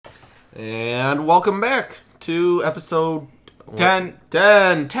And welcome back to episode 10.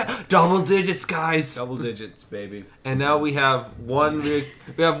 10. Double digits, guys. Double digits, baby. And now we have one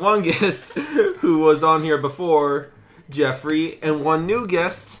guest who was on here before, Jeffrey, and one new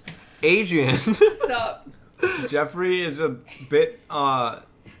guest, Adrian. What's up? Jeffrey is a bit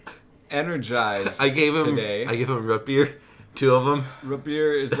energized. I gave him root beer, 2 of them. Root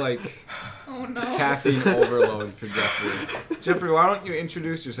beer is like Oh no. caffeine overload for Jeffrey. Jeffrey, why don't you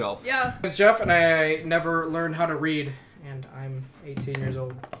introduce yourself? Yeah. It's Jeff, and I never learned how to read, and I'm 18 years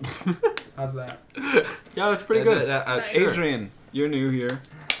old. How's that? Yeah, that's pretty good. Nice. Sure. Adrian, you're new here.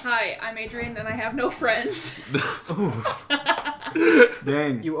 Hi, I'm Adrian, and I have no friends.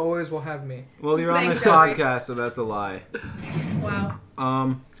 Dang. You always will have me. Well, you're on Thanks, this Jeffrey. podcast, so that's a lie.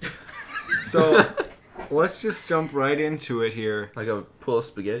 Wow. So let's just jump right into it here. Like a pull of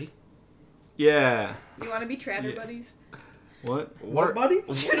spaghetti? Yeah. You want to be Tratter Yeah. Buddies? What? What, buddy?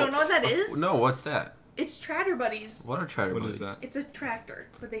 You don't know what that is? No, what's that? It's Tratter Buddies. What are Tratter What Buddies? is that? It's a tractor,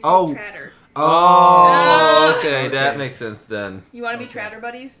 but they say Oh. Tratter. Oh, okay, Okay. that makes sense then. You want to be Tratter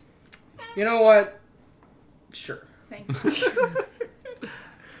Buddies? You know what? Sure. Thanks.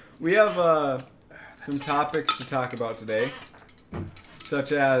 We have some topics to talk about today,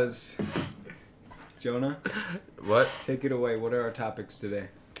 such as Jonah. What? Take it away. What are our topics today?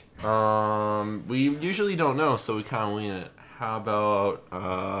 We usually don't know, so we kind of wing it. How about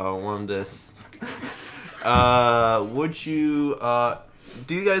one of this? Would you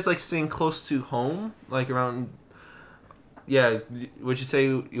do you guys like staying close to home, like around? Yeah, would you say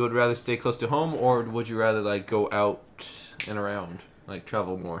you would rather stay close to home, or would you rather like go out and around, like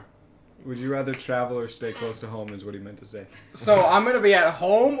travel more? Would you rather travel or stay close to home is what he meant to say. So I'm gonna be at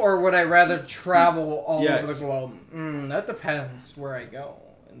home, or would I rather travel all Yes. over the globe? That depends where I go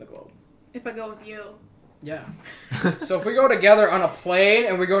in the globe. If I go with you. Yeah. So if we go together on a plane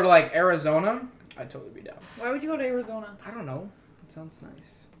and we go to like Arizona, I'd totally be down. Why would you go to Arizona? I don't know. It sounds nice.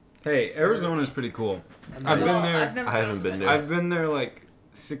 Hey, Arizona's pretty cool. I've been Well, there. I've never I haven't been there. I've been there like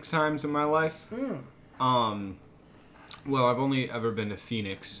 6 times in my life. Well, I've only ever been to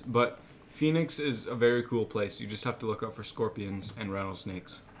Phoenix, but Phoenix is a very cool place. You just have to look out for scorpions and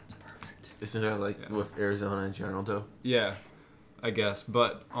rattlesnakes. Isn't there like Yeah. with Arizona in general though? Yeah, I guess.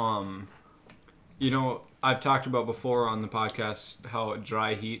 But you know, I've talked about before on the podcast how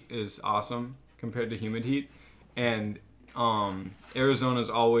dry heat is awesome compared to humid heat, and Arizona's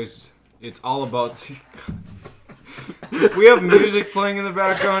always, it's all about we have music playing in the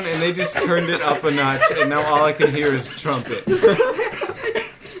background and they just turned it up a notch, and now all I can hear is trumpet.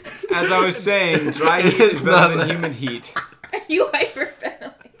 As I was saying, dry heat is better than humid heat. Are you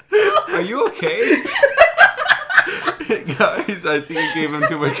hyperventilating? Are you okay? Guys, I think I gave him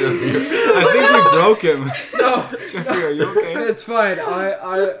too much of you. I think we broke him. No, Jeffrey, are you okay? it's fine.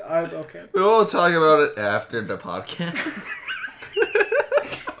 I'm okay. We'll talk about it after the podcast.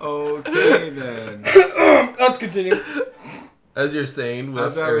 Okay then. Let's continue. As you're saying, with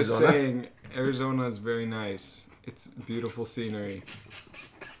As I was Arizona. saying, Arizona is very nice. It's beautiful scenery.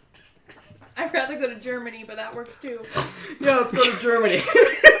 I'd rather go to Germany, but that works too. Yeah, let's go to Germany.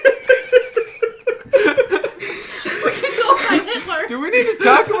 We can go find Hitler. Do we need to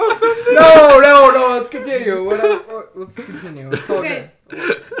talk about something? No. Let's continue. Let's continue. It's all Okay.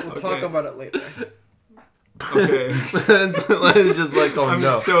 good. We'll talk Okay. about it later. Okay. Let's just like, oh I'm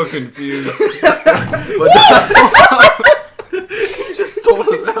no. so confused. What the- You just told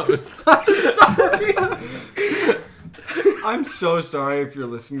him that. Sorry. I'm so sorry if you're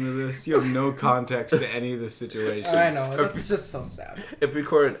listening to this. You have no context to any of this situation. I know. That's just so sad. If we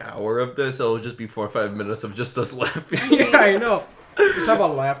record an hour of this, it'll just be 4 or 5 minutes of just us laughing. Yeah, I know. Just have a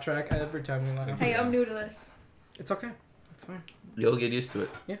laugh track every time we laugh. Hey, I'm new to this. It's okay. It's fine. You'll get used to it.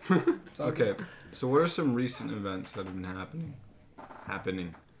 Yeah. It's all Okay. good. So what are some recent events that have been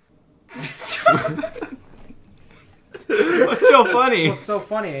happening? What's so funny? What's so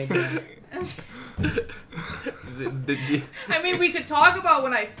funny, Adrian? Did you- I mean, we could talk about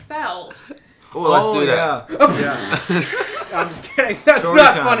when I fell. Oh, let's do that. Yeah. I'm just kidding. That's Story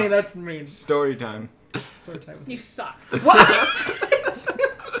not time. funny. That's mean. Story time. Story time. You suck. What?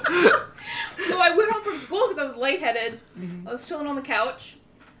 So I went home from school because I was lightheaded. I was chilling on the couch.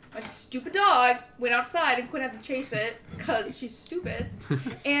 My stupid dog went outside and Quinn had to chase it because she's stupid.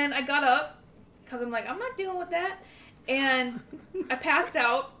 And I got up because I'm like, I'm not dealing with that. And I passed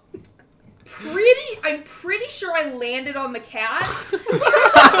out. I'm pretty sure I landed on the cat.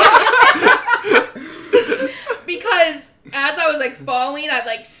 Because as I was like falling, I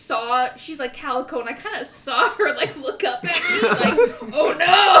like saw, she's like Calico, and I kind of saw her like look up at me like, oh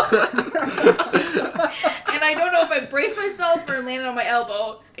no. And I don't know if I braced myself or landed on my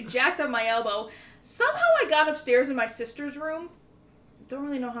elbow. I jacked up my elbow. Somehow I got upstairs in my sister's room. Don't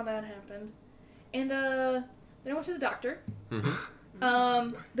really know how that happened. And then I went to the doctor.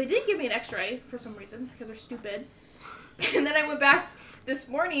 Mm-hmm. They didn't give me an x-ray for some reason because they're stupid. And then I went back this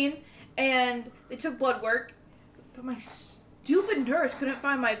morning and they took blood work. But my stupid nurse couldn't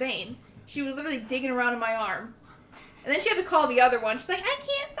find my vein. She was literally digging around in my arm. And then she had to call the other one. She's like, I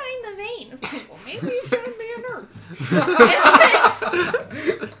can't find the vein. I was like, well, maybe you shouldn't be a nurse.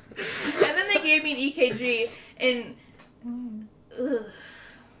 And then they gave me an EKG, and ugh,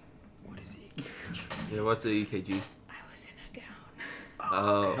 What is EKG? Yeah, what's the EKG? I was in a gown.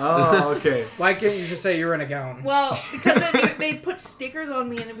 Oh. Oh, okay. Why can't you just say you're in a gown? Well, because they put stickers on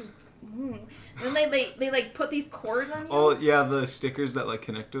me, and it was... And then they like put these cords on you. Oh, yeah, the stickers that like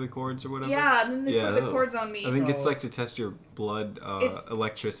connect to the cords or whatever. Yeah, and then they Yeah. put the cords on me. I think it's like to test your blood It's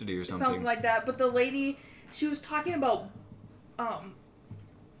electricity or something. Something like that. But the lady, she was talking about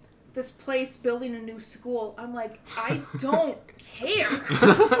this place building a new school. I'm like, I don't care.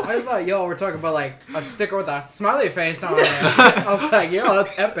 I thought y'all were talking about like a sticker with a smiley face on it. I was like, yo,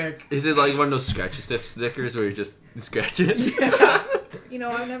 that's epic. Is it like one of those scratch and sniff stickers where you just scratch it? Yeah. You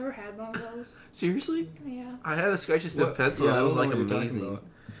know, I've never had one of those. Seriously? Yeah. I had a scratch and sniff What? pencil. Yeah, I That was don't like know what you're talking amazing. about.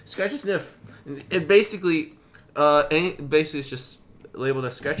 Scratch and sniff. It basically, it's just labeled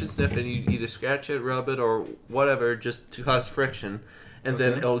as scratch and sniff, and you either scratch it, rub it, or whatever, just to cause friction, and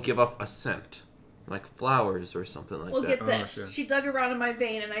then Okay. it'll give off a scent, like flowers or something like Well, that. get Oh, this. sure. She dug around in my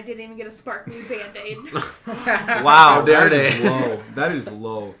vein, and I didn't even get a sparkly Band-Aid. Wow, dare that is they. low. That is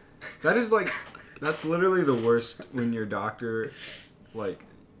low. That is like, that's literally the worst when your doctor, like,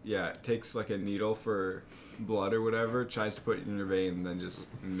 yeah, takes like a needle for blood or whatever, tries to put it in your vein, and then just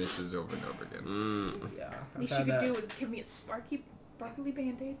misses over and over again. Yeah. At least she could do was give me a sparkly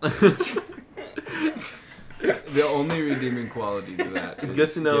Band-Aid. The only redeeming quality to that is Good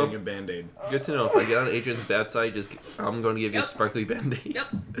to know. getting a Band-Aid. Good to know. If I get on Adrian's bad side, I'm going to give you a Yep. sparkly Band-Aid. Yep.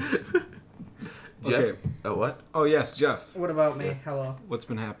 Jeff? Okay. Oh, what? Oh, yes, Jeff. What about me? Hello. What's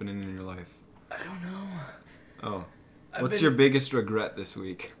been happening in your life? I don't know. Oh. I've What's been- your biggest regret this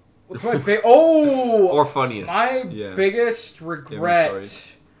week? What's my big? Oh, Or funniest? my Yeah. biggest Yeah, I'm regret.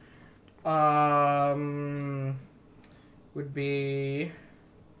 Would be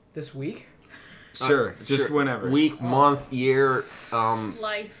this week. Sure, just Sure. whenever. Week, month, year.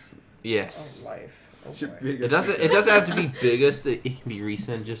 Life. Yes. Oh, life. Oh, What's your boy. biggest It doesn't. It regret? doesn't have to be biggest. It can be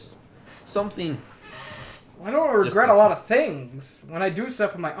recent. Just something. I don't regret a lot of things. When I do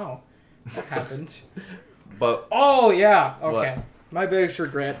stuff, I'm like, oh, that happened. But Oh yeah. Okay. What? My biggest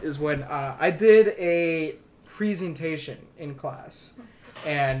regret is when I did a presentation in class,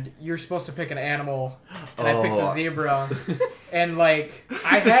 and you're supposed to pick an animal, and I picked a Oh. zebra, and like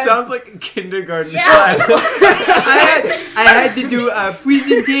I This had. sounds like a kindergarten Yeah. class. I had to do a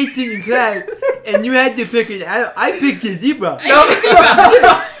presentation in class, and you had to pick an animal. I picked a zebra.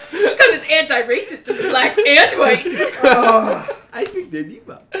 Because it's anti-racist and black and white. Oh. I picked a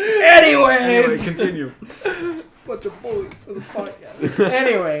zebra. Anyway, Anyways, continue. bunch of bullies on this podcast.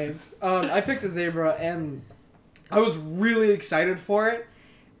 Anyways, I picked a zebra, and I was really excited for it.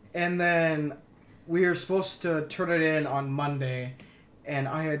 And then we were supposed to turn it in on Monday, and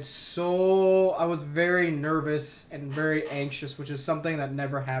I was very nervous and very anxious, which is something that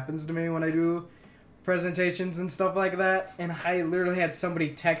never happens to me when I do presentations and stuff like that. And I literally had somebody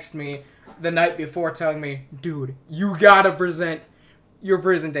text me the night before telling me, dude, you gotta present your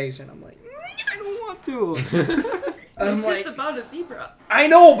presentation. I'm like, I don't want to. I'm It's like, just about a zebra. I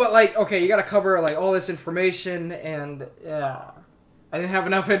know, but like, okay, you gotta cover like all this information, and yeah, I didn't have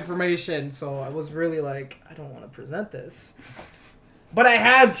enough information, so I was really like, I don't want to present this, but I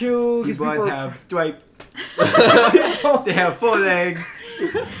had to. These Because ones people have stripes. They have 4 legs,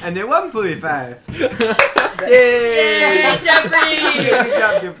 and they're 1.5. Yay! Yay, Jeffrey! Good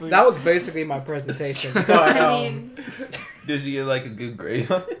job, Jeffrey. that was basically my presentation. But I mean, did you get like a good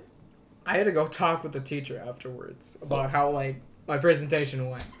grade on it? I had to go talk with the teacher afterwards about how like my presentation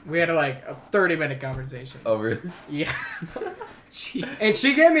went. We had like a 30-minute conversation. Oh really? Yeah. Gee. And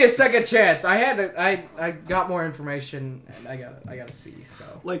she gave me a second chance. I got more information, and I got a C. So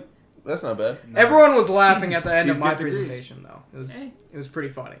Like, That's not bad. everyone was laughing at the end She's of my good degrees. presentation, though. Hey. It was pretty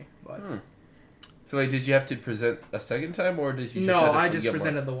funny. But So wait, did you have to present a second time, or did you? Just no, have to I just get more-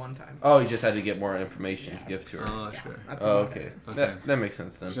 presented the one time. Oh, you just had to get more information to give to her. oh, sure. That's Oh, all. okay. Okay. That makes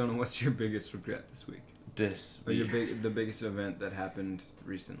sense then. Jonah, what's your biggest regret this week? This. Or the biggest event that happened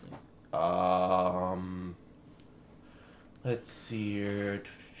recently? Let's see here.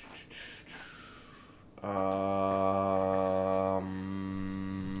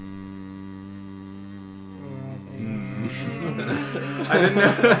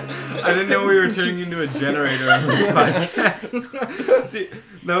 I didn't know we were turning into a generator on this podcast. See,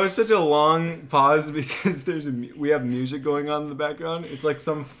 that was such a long pause because we have music going on in the background. It's like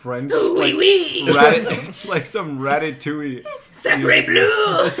some French like it's like some Ratatouille. Sacre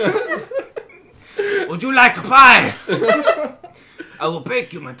bleu! Would you like a pie? I will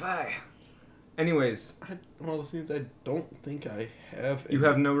bake you my pie. Anyways, One of the things I don't think I have. you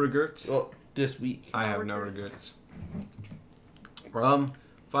have no regrets? Well, this week. I have no regrets.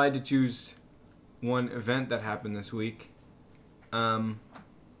 If I had to choose one event that happened this week, yeah,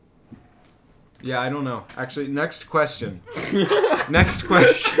 I don't know. Actually, next question. Next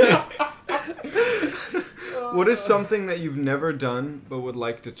question. What is something that you've never done but would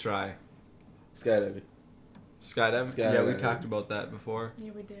like to try? Skydiving. Skydiving? Yeah, we Skydiving. talked about that before.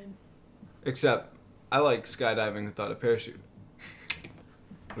 Yeah, we did. Except, I like skydiving without a parachute.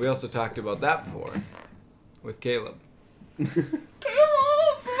 We also talked about that before with Caleb.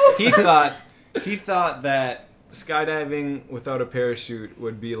 He thought that skydiving without a parachute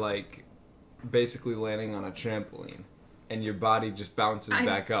would be like basically landing on a trampoline and your body just bounces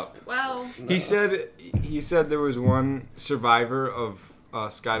back up. Wow. He said there was one survivor of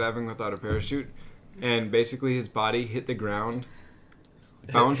skydiving without a parachute, and basically his body hit the ground,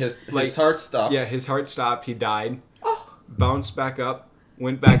 bounced His heart stopped. Yeah, his heart stopped. He died. Bounced back up,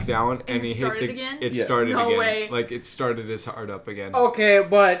 went back down, and it he started hit the. again? It Yeah. started No again. way. Like it started his heart up again. Okay,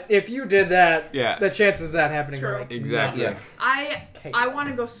 but if you did that, Yeah. the chances of that happening True. are like Exactly. Yeah. I want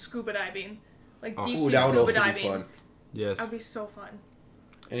to go scuba diving. Like deep Ooh, sea that would scuba also diving. be fun. Yes. That would be so fun.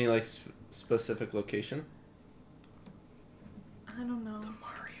 Any like specific location? I don't know.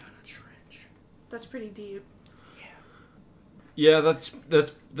 Mariana Trench. That's pretty deep. Yeah, that's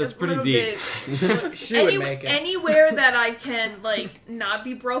It's pretty little deep. bit- She would make it. Anywhere that I can like not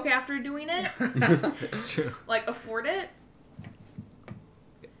be broke after doing it, It's true. like afford it.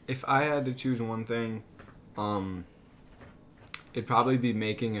 If I had to choose one thing, it'd probably be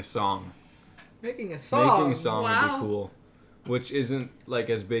making a song. Making a song. Making a song would Wow. be cool, which isn't like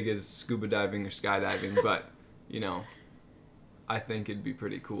as big as scuba diving or skydiving, but you know, I think it'd be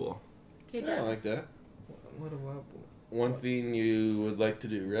pretty cool. Okay, Yeah, I Jeff. like that. What about? One thing you would like to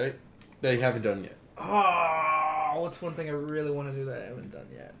do, right? That you haven't done yet. Oh, what's one thing I really want to do that I haven't done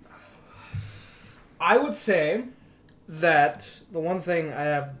yet? I would say that the one thing I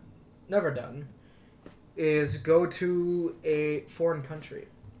have never done is go to a foreign country.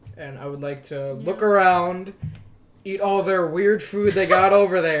 And I would like to look around, eat all their weird food they got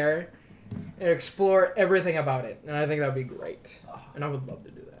over there, and explore everything about it. And I think that would be great. And I would love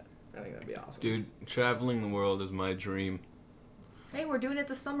to do that. I think that'd be awesome. Dude, traveling the world is my dream. Hey, we're doing it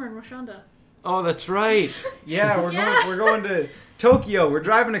this summer in Roshanda. Oh, that's right. Yeah, Yeah. we're going to Tokyo. We're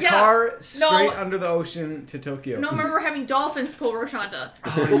driving a Yeah. car straight No. under the ocean to Tokyo. No, remember we're having dolphins pull Roshanda.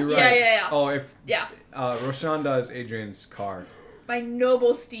 Oh, you're right. Yeah. Oh, if Yeah. Roshanda is Adrian's car. My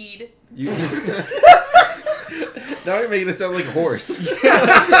noble steed. You, Now you're making it sound like a horse.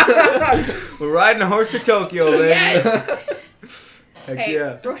 we're riding a horse to Tokyo, man. Yes! Heck Hey,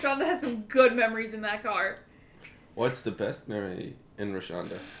 yeah. Roshanda has some good memories in that car. What's the best memory in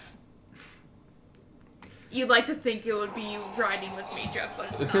Roshanda? You'd like to think it would be you riding with me, Jeff, but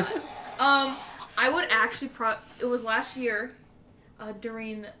it's not. I would actually it was last year,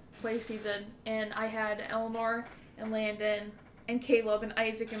 during play season, and I had Eleanor and Landon and Caleb and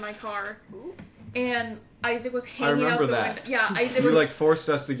Isaac in my car. And Isaac was hanging out remember the that. window. Yeah, Isaac You was like forced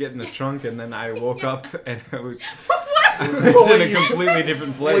us to get in the trunk, and then I woke up and I was, what? I was in a completely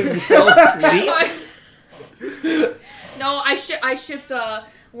different Well, you place. fell asleep? No, I shipped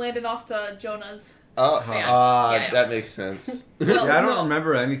Landon off to Jonah's. Oh, Yeah. that makes sense. Well, Yeah, I don't no.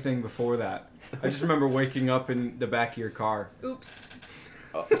 remember anything before that. I just remember waking up in the back of your car. Oops.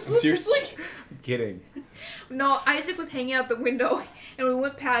 Oh, seriously? Kidding. No, Isaac was hanging out the window, and we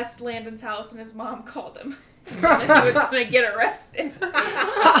went past Landon's house, and his mom called him. So that he was gonna get arrested.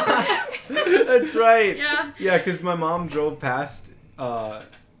 That's right. Yeah. Yeah, because my mom drove past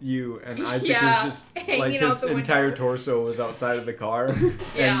you, and Isaac Yeah, was just hanging like out his the window. entire torso was outside of the car,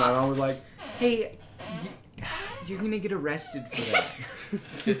 Yeah. and my mom was like, "Hey, you're gonna get arrested for that."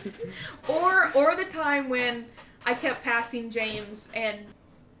 Or the time when I kept passing James and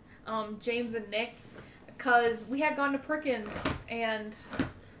Nick, because we had gone to Perkins and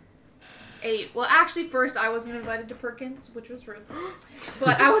ate. Well, actually, first I wasn't invited to Perkins, which was rude.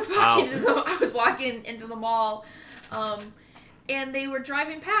 But I was walking into the mall, and they were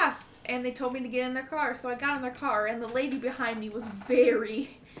driving past, and they told me to get in their car. So I got in their car, and the lady behind me was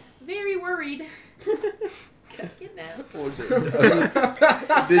very, very worried. Got kidnapped.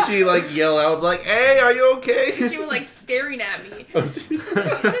 Did she like yell out like, "Hey, are you okay?" She was like staring at me. Oh, she-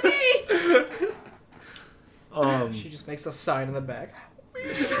 Today. She just makes a sign in the back. I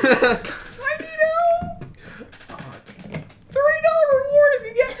need help. $30 reward if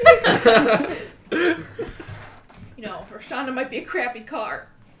you get me. You know, Roshonda might be a crappy car,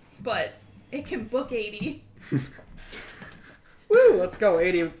 but it can book 80. Woo! Let's go.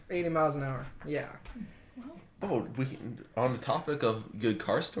 80 miles an hour. Yeah. Oh, we can, on the topic of good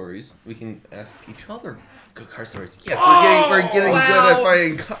car stories, we can ask each other good car stories. Yes, we're getting wow. good at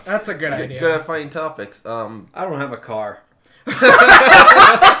finding That's a good idea. good at finding topics. I don't have a car.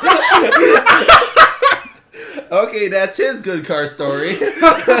 Okay, that's his good car story.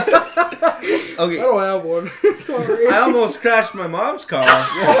 Okay. I don't have one. Sorry. I almost crashed my mom's car.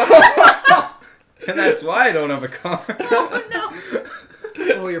 And that's why I don't have a car. Oh,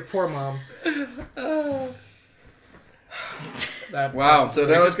 no. Oh, your poor mom. Wow, So so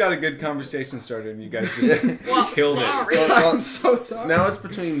that we was- just got a good conversation started and you guys just Well, killed it. sorry. Well, I'm so sorry. now it's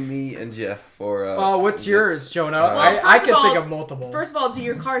between me and Jeff for. Oh, what's yours, Jonah? Well, I first can of think all- of multiple. First of all, do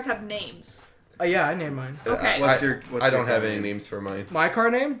your cars have names? Yeah, I named mine. Okay. What's I your don't car have any name? names for mine. My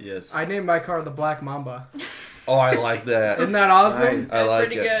car name? Yes. I named my car the Black Mamba. Oh, I like that. Isn't that awesome? Nice. That's like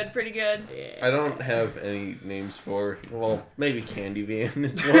pretty it. good. Pretty good. Yeah. I don't have any names for. Well, maybe Candy Van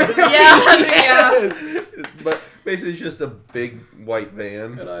is one. Yeah. But basically, it's just a big white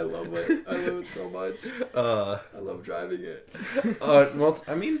van. And I love it. I love it so much. I love driving it. Well,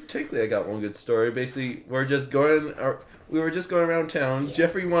 I mean, technically, I got one good story. Basically, we were just going around town. Yeah.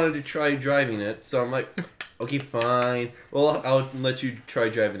 Jeffrey wanted to try driving it, so I'm like, okay, fine. Well, I'll let you try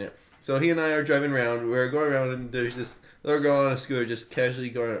driving it. So he and I are driving around. We're going around, and there's this little girl on a scooter just casually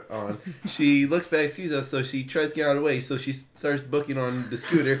going on. She looks back, sees us, so she tries to get out of the way. So she starts booking on the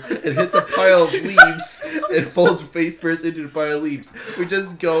scooter and hits a pile of leaves and falls face first into the pile of leaves. We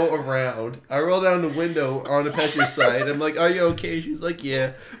just go around. I roll down the window on the passenger side. I'm like, "Are you okay?" She's like,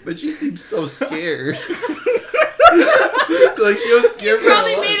 "Yeah," but she seems so scared. Like she was scared. You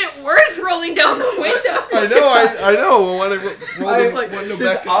probably made it worse rolling down the window. I know. When I rolled It's like window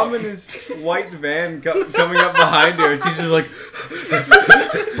this back up. ominous white van coming up behind her, and she's just like,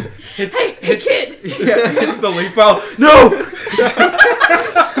 Hey, kid. hits the leaf pile. No!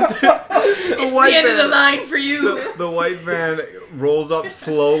 It's the end of the line for you. The white van rolls up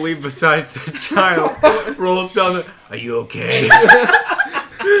slowly beside the child, rolls down the. Are you okay?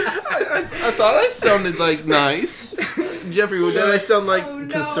 I thought I sounded like nice. Jeffrey, did I sound like Oh, no.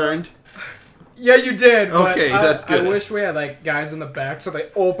 concerned? Yeah, you did. But Okay, that's good. I wish we had like guys in the back, so they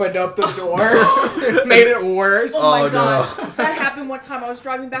opened up the door, made it worse. Oh my Oh, no. gosh. That happened one time. I was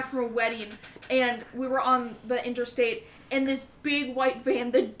driving back from a wedding and we were on the interstate and this big white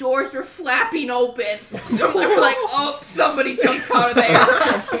van, the doors were flapping open. So we were like, oh, somebody jumped out of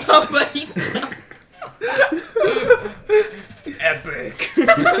there. Somebody jumped. Epic.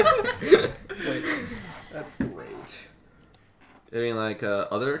 That's great. Any like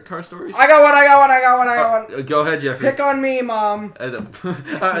other car stories? I got one. Go ahead, Jeffrey. Pick on me, Mom.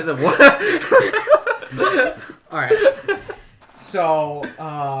 What? All right. So,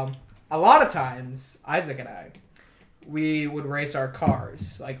 a lot of times, Isaac and I, we would race our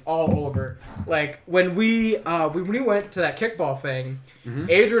cars like all over. Like when we went to that kickball thing,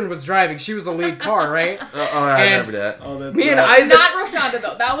 Adrian was driving. She was the lead car, right? I And- remember that. Oh, that's Me and right. Isaac. Not Roshonda,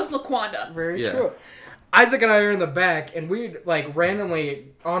 though. That was Laquanda. Very Yeah. true. Isaac and I are in the back, and we'd like randomly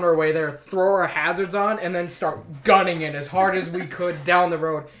on our way there throw our hazards on and then start gunning it as hard as we could down the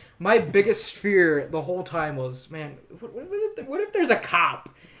road. My biggest fear the whole time was, man, what if there's a cop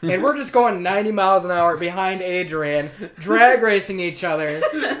and we're just going 90 miles an hour behind Adrian, drag racing each other?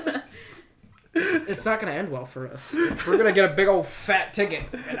 It's not going to end well for us. We're going to get a big old fat ticket,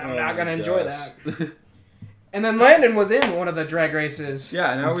 and I'm not going to enjoy that. And then Landon was in one of the drag races.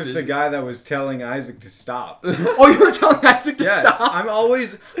 Yeah, and I was the guy that was telling Isaac to stop. Oh, you were telling Isaac to Yes, stop?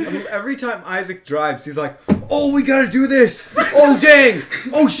 every time Isaac drives, he's like, "Oh, we gotta do this. Oh, dang.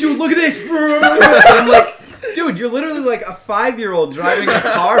 Oh, shoot, look at this." And I'm like, dude, you're literally like a 5-year-old driving a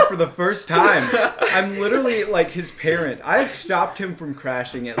car for the first time. I'm literally like his parent. I've stopped him from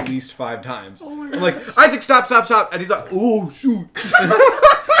crashing at least 5 times. I'm like, "Isaac, stop. And he's like, "Oh, shoot."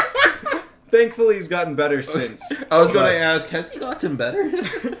 Thankfully, he's gotten better since. I was going to ask, has he gotten better?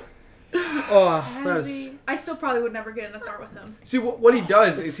 Oh, that's... I still probably would never get in a car with him. See, what he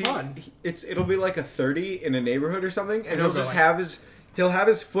does It's is fun. it'll be like a 30 in a neighborhood or something, and he'll he'll just go like- have his he'll have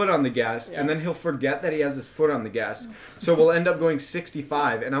his foot on the gas, and then he'll forget that he has his foot on the gas. So we'll end up going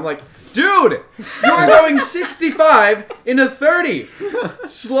 65, and I'm like, dude, you are going 65 in a 30.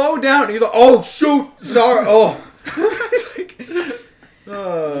 Slow down. And he's like, oh, shoot, sorry. Oh. It's like, You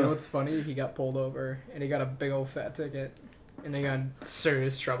know what's funny? He got pulled over and he got a big old fat ticket, and they got in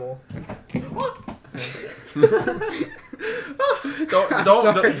serious trouble.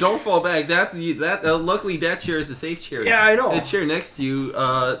 Don't fall back. Luckily that chair is a safe chair. Yeah, I know. The chair next to you,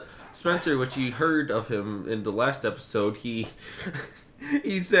 Spencer, which you heard of him in the last episode, he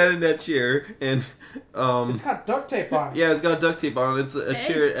sat in that chair and It's got duct tape on. yeah, it's got duct tape on. It's a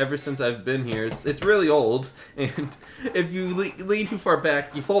chair ever since I've been here. It's really old, and if you lean too far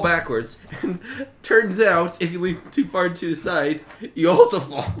back, you fall backwards. And turns out, if you lean too far to the side, you also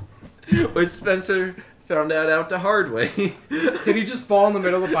fall. Which Spencer found out the hard way. Did he just fall in the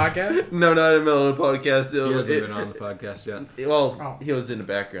middle of the podcast? No, not in the middle of the podcast. he hasn't been on the podcast yet. Well, he was in the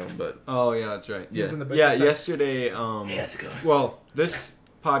background, but Oh, yeah, that's right. yeah. He was in the Yeah, section. yesterday, How's it going? well, this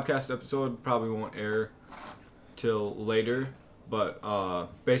podcast episode probably won't air till later, but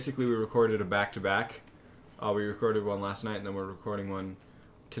basically we recorded a back-to-back. We recorded one last night, and then we're recording one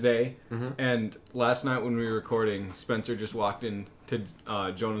today. Mhm. And last night when we were recording, Spencer just walked into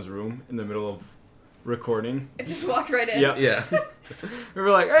Jonah's room in the middle of recording. I just walked right in. Yep. Yeah. We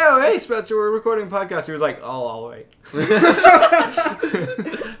were like, oh, hey, Spencer, we're recording a podcast. He was like, oh, I'll wait.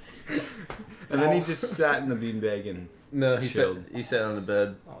 And then he just sat in the beanbag and No, he Chilled. sat on the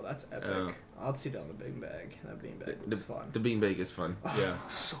bed. Oh, that's epic. Yeah. I'll sit down the big bag. That bean bag was fun. The beanbag is fun. yeah,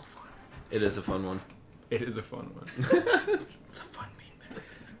 So fun. It is a fun one. it is a fun one. It's a fun bean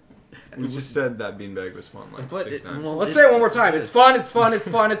bag. We just said that beanbag was fun like But 6 it- times. well, Let's say it one more time. It's fun. It's fun. It's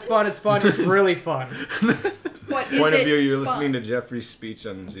fun. It's fun. It's fun. It's really fun. What is Point of it view, you're fun? listening to Jeffrey's speech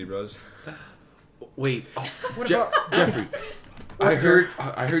on zebras. Wait, What about? Jeffrey. I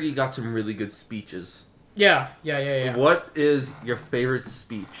heard you got some really good speeches. Yeah. What is your favorite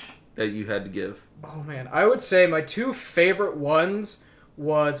speech that you had to give? Oh man, I would say my two favorite ones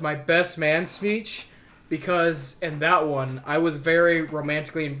was my best man speech, because in that one I was very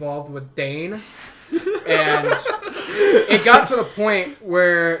romantically involved with Dane, and it got to the point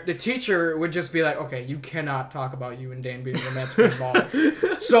where the teacher would just be like, okay, you cannot talk about you and Dane being romantically involved.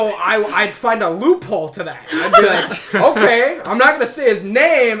 So I'd find a loophole to that. I'd be like, okay, I'm not going to say his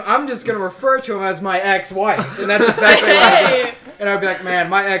name, I'm just going to refer to him as my ex-wife. And that's exactly what I did. Hey! And I'd be like, man,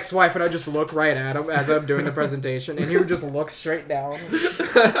 my ex-wife, and I'd just look right at him as I'm doing the presentation, and he would just look straight down,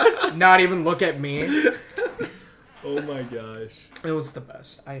 not even look at me. Oh my gosh. It was the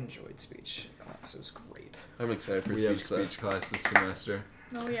best. I enjoyed speech class. It was great. I'm excited for We have speech speech class this semester.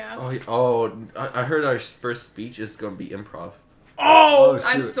 Oh yeah. I heard our first speech is going to be improv. Oh,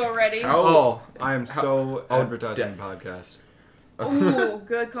 I'm shoot. so ready. How- Oh, I am so oh, advertising the podcast. Ooh,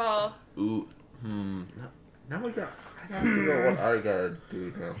 good call. Ooh, Now I gotta figure out what I gotta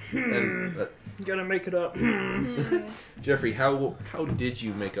do now. And You gotta make it up. Jeffrey, how did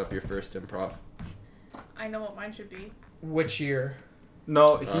you make up your first improv? I know what mine should be. Which year?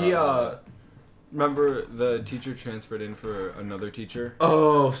 No, he, Uh, remember the teacher transferred in for another teacher?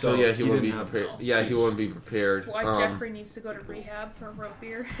 Oh, So yeah, he he wouldn't be didn't have prepared. speech. Yeah, he wouldn't be prepared. Why Jeffrey needs to go to rehab for root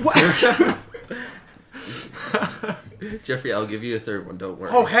beer. Jeffrey, I'll give you a third one. Don't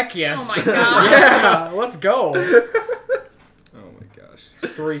worry. Oh, heck yes. Oh my gosh. Yeah, let's go. Oh my gosh.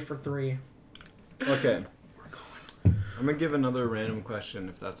 3 for 3. Okay. I'm gonna give another random question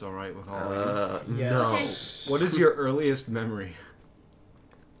if that's alright with all of you. Yes. No. Okay. What is your earliest memory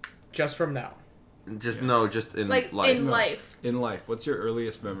Just from now. Just in Like life. in No. life. in life? What's your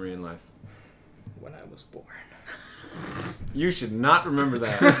earliest memory in life? When I was born. You should not remember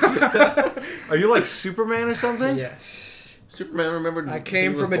that. Are you like Superman or something? Yes. Superman remembered. I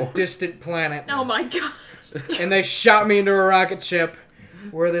came from a distant planet. Oh my god. And they shot me into a rocket ship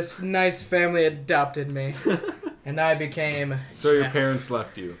where this nice family adopted me. And I became So your Jeff. parents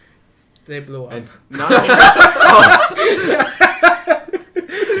left you. They blew up. And not only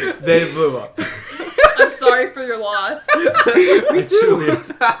they blew up. I'm sorry for your loss. Actually,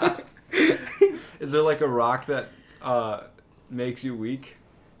 is there like a rock that makes you weak?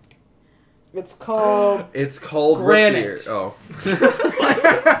 It's called It's called Granite. root beer.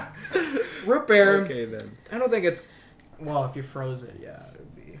 Oh. root beer. Okay then. I don't think it's... Well, if you froze it, yeah, it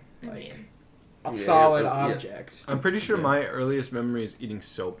would be I like mean, a Yeah, solid yeah. object. I'm pretty sure Yeah. my earliest memory is eating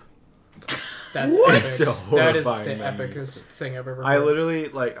soap. That's What? epic. It's a That is horrifying the memory. epicest thing I've ever I heard. literally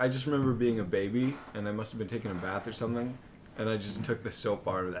I just remember being a baby and I must have been taking a bath or something. And I just took the soap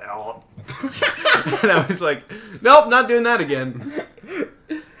bar and and I was like, nope, not doing that again.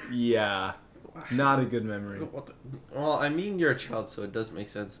 Yeah. Not a good memory. Well, I mean, you're a child, so it does make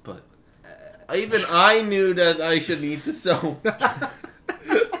sense, but even I knew that I should need to sew.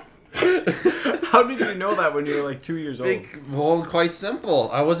 How did you know that when you were like 2 years old? Well, quite simple.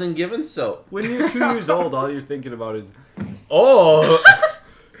 I wasn't given soap. When you're 2 years old, all you're thinking about is, oh,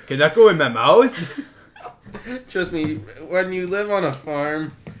 can that go in my mouth? Trust me, when you live on a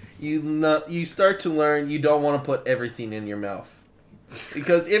farm, you start to learn you don't want to put everything in your mouth.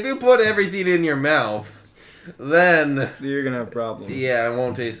 Because if you put everything in your mouth, then You're gonna have problems. yeah, it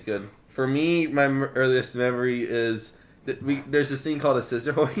won't taste good. For me, my earliest memory is that there's this thing called a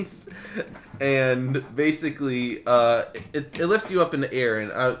scissor hoist, and basically it lifts you up in the air,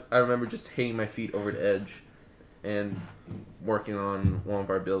 and I remember just hanging my feet over the edge and working on one of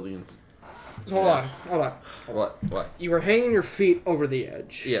our buildings. Hold on. What? You were hanging your feet over the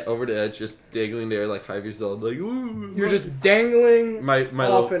edge. Yeah, over the edge, just dangling there like 5 years old, like ooh. You're just dangling my off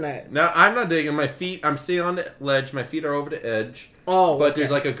little, an edge. No, I'm not digging. My feet. I'm sitting on the ledge. My feet are over the edge. Oh, But okay. there's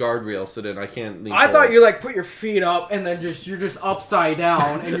like a guardrail, so then I can't lean I forward. thought you like put your feet up and then you're just upside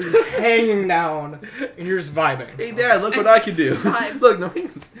down and you're just hanging down and you're just vibing. Hey, Dad, look what I can do. Vibe. Look, no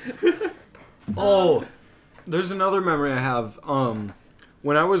hands. Oh, there's another memory I have.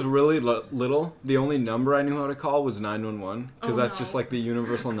 When I was really little, the only number I knew how to call was 911 because Oh, that's no. just like the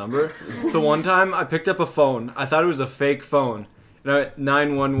universal number. So one time I picked up a phone. I thought it was a fake phone. And I went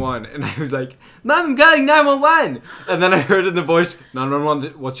 911, and I was like, "Mom, I'm calling 911." And then I heard in the voice,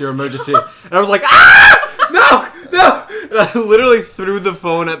 "911, what's your emergency?" And I was like, "Ah, no!" And I literally threw the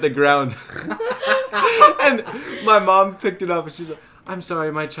phone at the ground. And my mom picked it up, and she's like, "I'm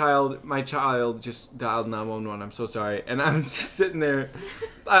sorry, my child just dialed 911. I'm so sorry." And I'm just sitting there.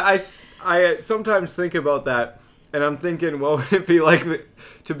 I sometimes think about that, and I'm thinking, what would it be like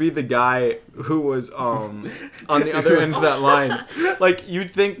to be the guy who was on the other end of that line? Like, you'd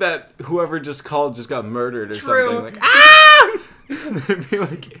think that whoever just called just got murdered or True. something. Like, ah! And they'd be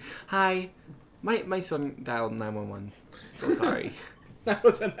like, "Hi, my son dialed 911. So sorry." That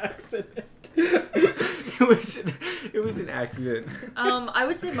was an accident. It was an accident. I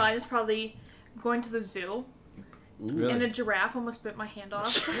would say mine is probably going to the zoo Really? and a giraffe almost bit my hand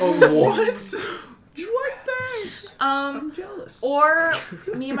off. Oh, what? I'm jealous. Or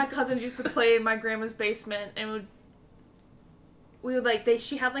me and my cousins used to play in my grandma's basement, and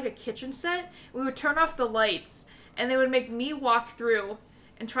she had like a kitchen set. We would turn off the lights, and they would make me walk through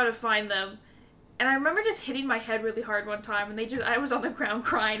and try to find them. And I remember just hitting my head really hard one time, and I was on the ground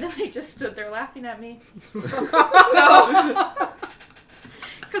crying, and they just stood there laughing at me. So,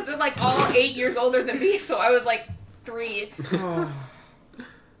 because they're like all 8 years older than me, so I was like 3. Oh.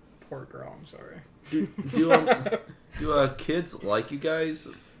 Poor girl, I'm sorry. Do kids like you guys?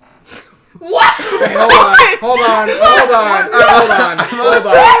 What? Hey, hold on. I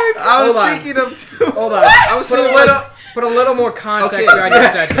was Hold on. thinking of. Hold on. I was put a little more context Okay. behind your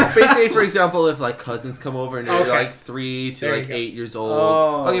sentence. Basically, for example, if like cousins come over and they're Okay. like 3 to There you like go. 8 years old.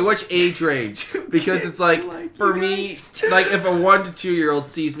 Oh. Okay, which age range? Because it's like for me, like if a 1 to 2 year old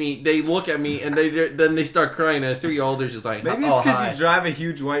sees me, they look at me and then they start crying, and a 3 year old is just like, Maybe oh, it's because hi. you drive a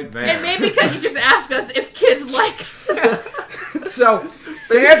huge white van. And maybe because you just asked us if kids like So,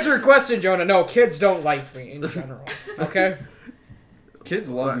 to answer your question, Jonah, no, kids don't like me in general. Okay? Kids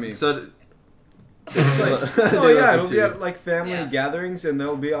love me. So. Oh yeah, it'll be at like family Yeah. gatherings, and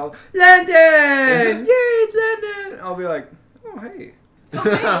they'll be all London, yay, it's London. I'll be like, oh hey.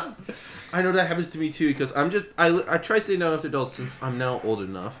 I know that happens to me too because I try saying no after adults since I'm now old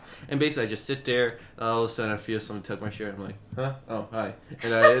enough, and basically I just sit there, and all of a sudden I feel someone tug my shirt, and I'm like, huh? Oh, hi.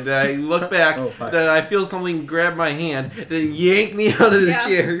 And I look back, Oh, hi. then I feel something grab my hand, then yank me out of the Yeah.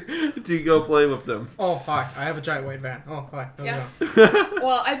 chair to go play with them. Oh, hi. I have a giant white van. Oh, hi. How's it Yeah. going?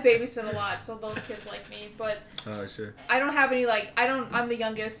 Well, I babysit a lot, so those kids like me, but Oh sure. I don't have any I'm the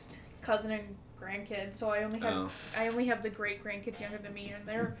youngest cousin and grandkid, so I only have the great grandkids younger than me, and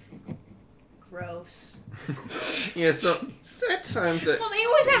they're gross. Yeah, so sad times that. Well, they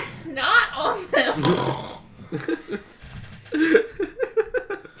always have snot on them.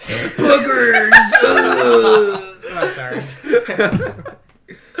 Boogers! I'm sorry.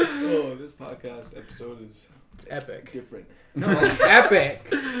 Oh, this podcast episode is It's epic. different. No, it's epic.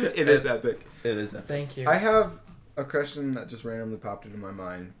 It is epic. It is. Thank you. I have a question that just randomly popped into my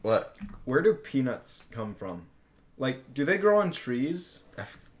mind. What? Where do peanuts come from? Like, do they grow on trees?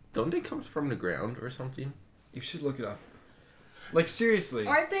 Don't they come from the ground or something? You should look it up. Like seriously,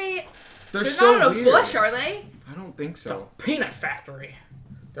 Aren't they? they're They're so not in a weird. bush, are they? I don't think so. Peanut factory.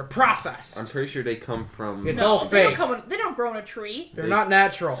 They're processed. I'm pretty sure they come from. It's all They fake. they don't grow in a tree. They're not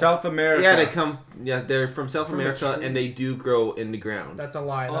natural. South America. Yeah, they come. Yeah, they're from South From a America, tree. and they do grow in the ground. That's a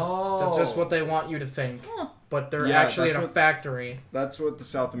lie. That's Oh. just what they want you to think. Huh. But they're Yeah, actually in that's a what- factory. That's what the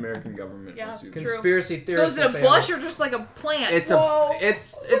South American government Yeah. wants you to True. Conspiracy So theorists. is it will a say bush that. or just like a plant? It's Whoa.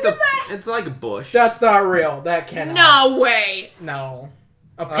 it's like a bush. That's not real. That cannot. No way. No.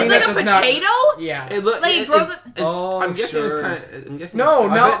 A It's peanut like a does not- potato? Yeah. It look Like, it grows it- Oh, I'm guessing sure. it's kind of. I'm guessing. No,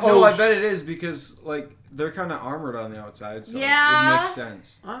 it's I no. bet, oh, I bet it is because like they're kind of armored on the outside, so Yeah. it makes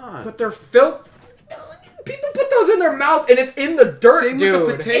sense. Ah, But they're filth. People put those in their mouth and it's in the dirt, Same dude.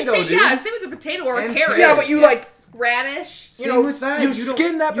 with the potato, It's dude. yeah, it's same with a potato or a And carrot. Yeah, but you like radish. you Same know with that. you You don't-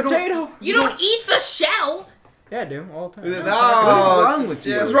 skin that you don't- potato. You don't eat the shell. Yeah, I do all the time. No, What is wrong with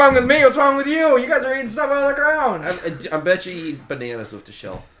you? What's wrong with me? What's wrong with you? You guys are eating stuff out of the ground. I bet you eat bananas with the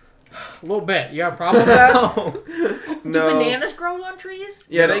shell. A little bit. You got a problem with that? Do bananas grow on trees?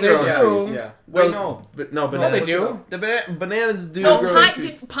 Yeah, they They grow do. on trees. Yeah. Well, Wait, no. But no, No, bananas. they do. The bananas do No, grow on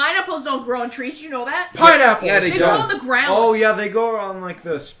trees. pineapples don't grow on trees. Did you know that? Pineapple. Yeah, They they grow don't. on the ground. Oh yeah, they go on like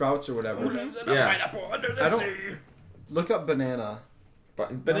the sprouts or whatever. Yeah. Pineapple under I don't. Look up banana.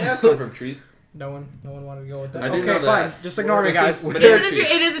 But bananas come from trees. No one wanted to go with that. I didn't Okay, know fine. that. Just ignore me, guys. Where Is does it a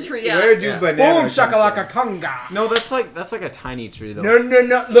tree? It is a tree. Yeah. Where do Yeah. Boom, bananas? come shakalaka from? conga. No, that's like a tiny tree though. No.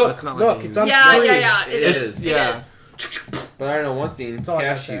 Look, That's not like look. a It's on the Yeah, tree. yeah. It It is. is. Yeah. It is. But I know one thing: That's all I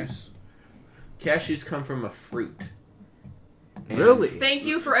gotta say. cashews. Cashews come from a fruit. And- Really? Thank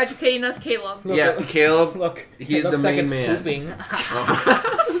you for educating us, Caleb. Look, Yeah, look, Caleb. Look, He's it the looks like main it's man. pooping.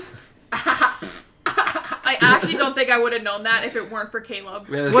 I actually don't think I would have known that if it weren't for Caleb.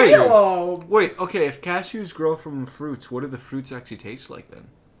 Yeah, Wait. Hello. Wait, okay, if cashews grow from fruits, what do the fruits actually taste like then?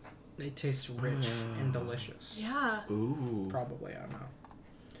 They taste rich and delicious. Yeah. Ooh. Probably, I don't know.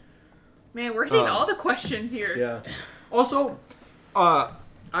 Man, we're hitting Um, all the questions here. Yeah. Also,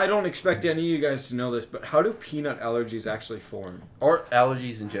 I don't expect any of you guys to know this, but how do peanut allergies actually form? Or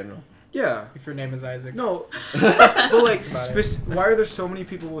allergies in general. Yeah. If your name is Isaac. No. But like, about it. why are there so many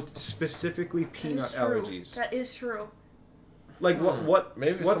people with specifically That peanut is true. allergies? That is true. Like what?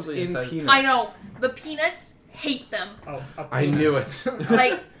 Maybe it's What's something in inside- peanuts? I know. The peanuts hate them. Oh, a I peanut. knew it.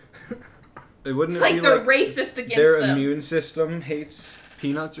 Like, It wouldn't it's it like be they're like racist against their them. immune system hates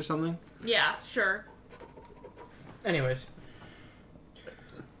peanuts or something? Yeah, sure. Anyways.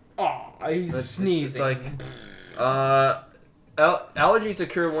 Oh, he's It's sneezing. like, allergies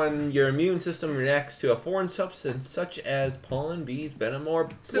occur when your immune system reacts to a foreign substance such as pollen, bees, venom, or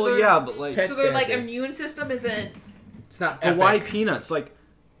So well, they're- yeah, but like, Pet So their like candy. immune system isn't. it's not but epic. why peanuts? Like,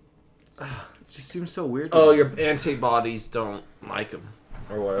 it just seems so weird. to Oh, me. your antibodies don't like them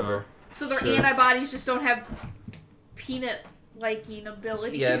or whatever. So their Sure. antibodies just don't have peanut liking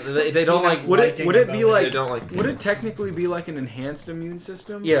abilities. Yeah, they don't like. Would it be They like? don't like. Would it technically be like an enhanced immune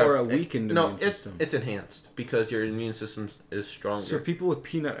system? Yeah, Or a weakened no, immune system? it's enhanced because your immune system is stronger. So people with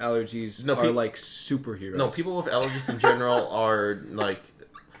peanut allergies No, are peop- like superheroes. No, people with allergies in general are like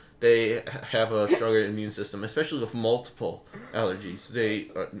they have a stronger immune system, especially with multiple allergies.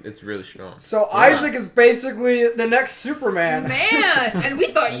 It's really strong. So Yeah. Isaac is basically the next Superman. Man, and we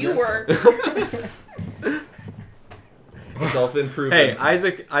thought you were. It's all been proven. Hey,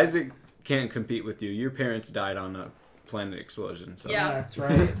 Isaac can't compete with you. Your parents died on a planet explosion. So Yeah. That's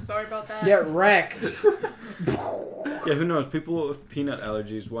right. Sorry about that. Get wrecked. yeah, who knows? People with peanut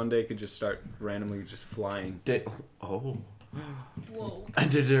allergies one day could just start randomly just flying. Oh, Whoa.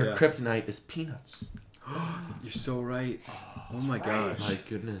 and their Yeah. kryptonite is peanuts. You're so right. Oh my gosh. My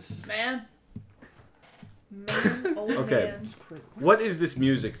goodness. Man. Man, oh Okay. man. What is this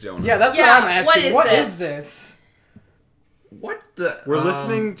music, Jonah? Yeah, that's Yeah, what I'm what asking. is What this? is this? What the? We're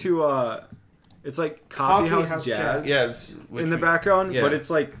listening to it's like coffee house jazz. Yeah, in the background, yeah. but it's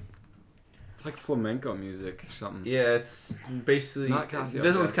like flamenco music or something. Yeah, it's basically Not coffee,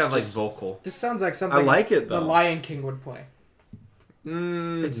 This one's okay. kind of like Just- vocal. This sounds like something I like it the though. Lion King would play.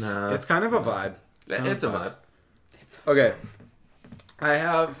 It's kind of a vibe. It's a vibe. Okay. I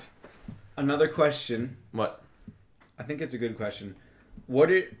have another question. What? I think it's a good question.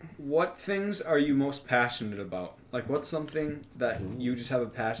 What things are you most passionate about? Like, what's something that you just have a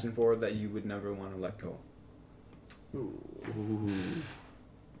passion for that you would never want to let go? Ooh.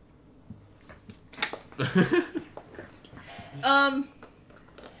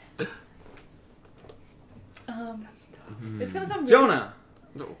 It's gonna sound really Jonah!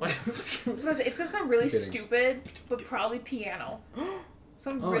 it's gonna sound really Kidding. stupid, but probably piano.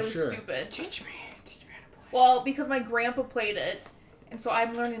 Something Oh, really sure. stupid. Teach me how to play. Well, because my grandpa played it, and so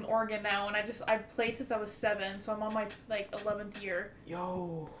I'm learning organ now, and I've played since I was 7, so I'm on my 11th year.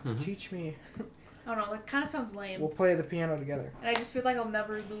 Yo, teach me. I don't know. That kind of sounds lame. We'll play the piano together. And I just feel like I'll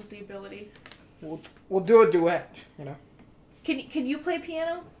never lose the ability. We'll do a duet, you know. Can you play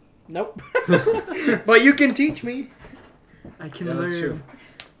piano? Nope. But you can teach me. I can Yeah, learn. that's true.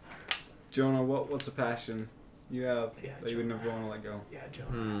 Jonah, what's a passion you have Yeah, that you would never want to let go? Yeah,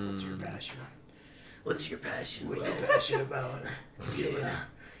 Jonah. What's your passion? What's your passion? What are you passionate about? Yeah.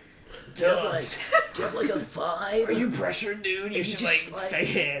 Tell Do you us. have like a 5? Are you pressured, dude? You It's should just say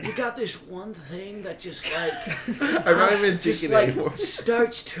it. You got this one thing that just like I'm not even just thinking like anymore.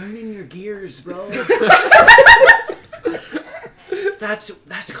 starts turning your gears, bro.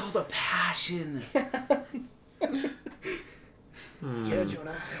 That's called a passion. Yeah,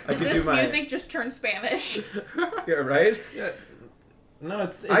 Jonah. I could This do my. music just turned Spanish. Yeah, right? No,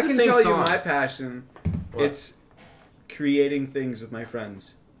 it's I the can same tell song. you my passion. What? It's creating things with my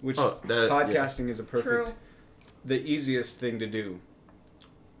friends, which Oh, that- podcasting is a perfect, True. the easiest thing to do.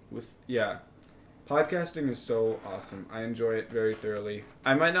 Podcasting is so awesome. I enjoy it very thoroughly.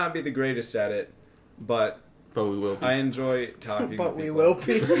 I might not be the greatest at it, but But we will. Be. I enjoy talking. But to we people. will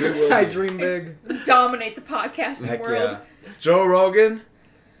be. We will I be. dream big. Dominate the podcasting Heck world. yeah. Joe Rogan,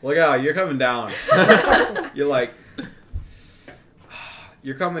 look out, you're coming down. You're like,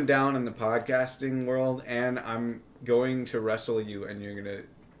 you're coming down in the podcasting world, and I'm going to wrestle you, and you're going to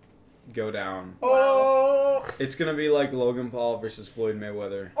go down. Oh. It's going to be like Logan Paul versus Floyd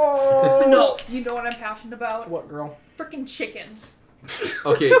Mayweather. Oh. No, you know what I'm passionate about? What, girl? Freaking chickens.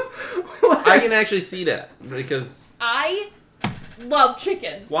 Okay, I can actually see that because I love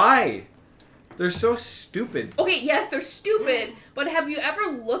chickens. Why? They're so stupid. Okay, yes, they're stupid, but have you ever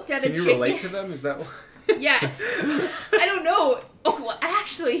looked at Can a you chicken? relate to them? Is that what? Yes. I don't know. Oh, well,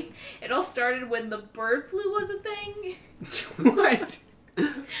 actually, it all started when the bird flu was a thing. What?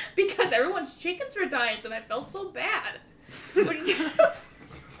 Because everyone's chickens were dying, and I felt so bad. But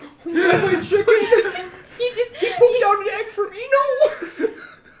My chicken. you just Pooped out an egg for me. No.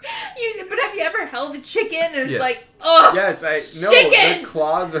 but have you ever held a chicken and it's Yes. like, ugh, Yes, I know. Their chickens!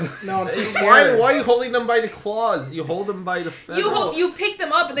 claws are. No, I'm too why scared. are you holding them by the claws? You hold them by the feathers. You pick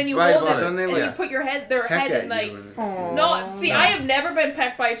them up and then you Right hold on them it. Then they and like you put their Heck head at in like. you and it's- Aw. No, see, No. I have never been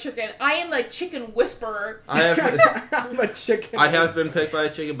pecked by a chicken. I am like chicken whisperer. I have. I'm a chicken. I have been picked by a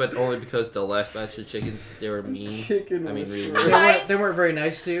chicken, but only because the last batch of chickens they were mean. Chicken. I mean, really They mean. weren't, they weren't very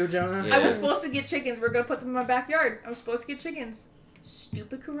nice to you, Jonah. Yeah. I was supposed to get chickens. We are gonna put them in my backyard. I was supposed to get chickens.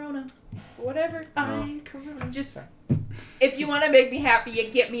 Stupid Corona. But whatever. Just if you want to make me happy, you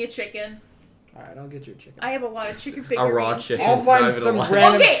get me a chicken. Alright, I'll get you a chicken. I have a lot of chicken A figurines. raw too. chicken. I'll Not find even some alive.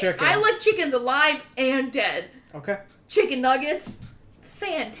 random Okay, chicken. I like chickens alive and dead. Okay. Chicken nuggets,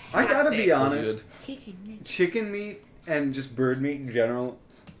 fantastic. I gotta be Those are honest. Chicken meat and just bird meat in general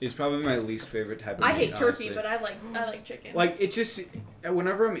is probably my least favorite type of I meat. hate turkey, honestly. but I like chicken. Like, it's just,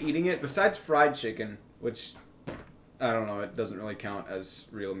 whenever I'm eating it, besides fried chicken, which, I don't know, it doesn't really count as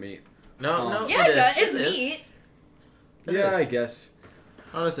real meat. No, no. yeah, it does. is. It's It is. meat. It yeah, is. I guess.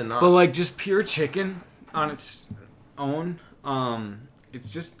 How is it not? But, like, just pure chicken on its own, it's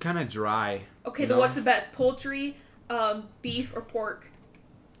just kind of dry. Okay, you then know? what's the best? Poultry, beef, or pork?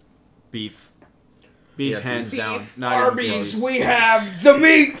 Beef. Beef, Yeah, hands beef. down. Beef. Not even Arby's, close. we have the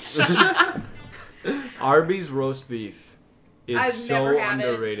meats. Arby's roast beef is I've so never had it.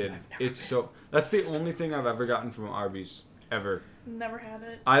 underrated. It's so. That's the only thing I've ever gotten from Arby's ever. Never had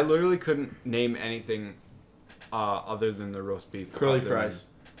it. I literally couldn't name anything other than the roast beef. Curly other fries.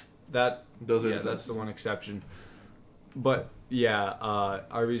 than That Those are yeah, the that's best. the one exception. But yeah,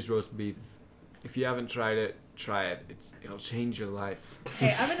 Arby's roast beef. If you haven't tried it, try it. It'll change your life.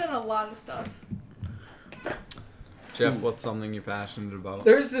 Hey, I've been done a lot of stuff. Jeff, what's something you're passionate about?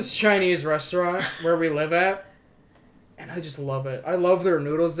 There's this Chinese restaurant where we live at, and I just love it. I love their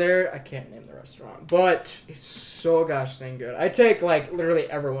noodles there. I can't name the restaurant, but it's so gosh dang good. I take like literally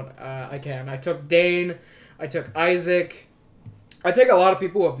everyone I can. I took Dane. I took Isaac. I take a lot of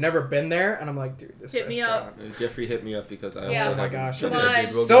people who have never been there, and I'm like, dude, this Hit me restaurant. Jeffrey hit me up because I Yeah. also Oh my haven't gosh. been Come there. on.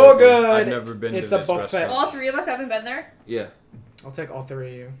 Dude, we'll So go again. good. I've never been It's to a this buffet. restaurant. All three of us haven't been there. Yeah. I'll take all three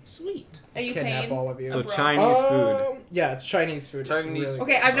of you. Sweet. Are you Kidnap paying? all of you. So Bro. Chinese food. Yeah, it's Chinese food. It's Chinese- really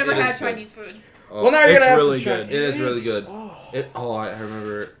Okay, good. I've never It had is good. Chinese food. Oh, Well, now you're It's gonna have really some good. Chinese. It is really good. Oh. I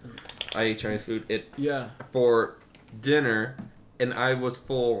remember I ate Chinese food Yeah. for dinner, and I was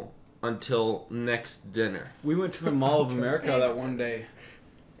full until next dinner. We went to the Mall of America that one day,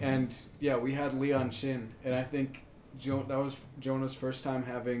 and yeah, we had Leon Shin, and I think that was Jonah's first time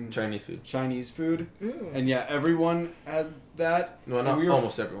having Chinese food. Chinese food, Mm. and yeah, everyone had that. No, and not we were-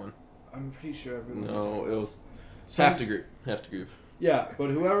 almost everyone. I'm pretty sure everyone. No, it was Some- half the group. Half the group. Yeah, but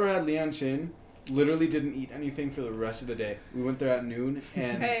whoever had Leon Shin literally didn't eat anything for the rest of the day. We went there at noon,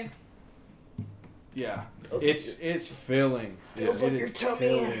 and Hey, Yeah, it's filling. Feels It like is your tummy.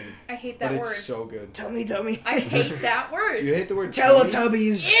 filling, I hate but that it's word. so good. Tummy. I hate that word. You hate the word tummy?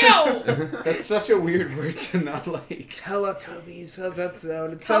 Teletubbies. Ew. That's such a weird word to not like. Teletubbies. How's that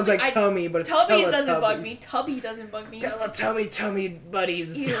sound? It sounds like I- tummy, but it's Tubbies Teletubbies. doesn't bug me. Tubby doesn't bug me. Tummy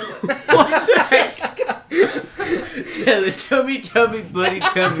buddies. Ew. Tummy, buddy,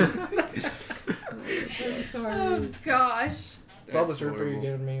 tummies. I'm sorry. Oh gosh. It's all this That's ripper you're horrible.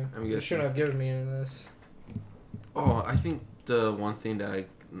 giving me. I'm You guessing. shouldn't have given me any of this. Oh, I think the one thing that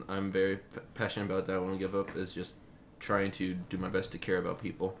I'm very passionate about that I want to give up is just trying to do my best to care about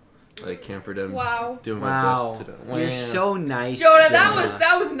people, like care for them, Wow. doing my Wow. best to them. You're Wow. so nice. Jonah, Jonah.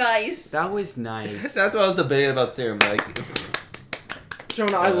 that was nice. That was nice. That's what I was debating about Sarah. Like,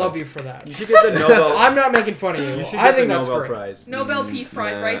 Jonah, I love you for that. You should get the Nobel. I'm not making fun of you. You should I get think the that's Nobel great. Prize. Nobel Peace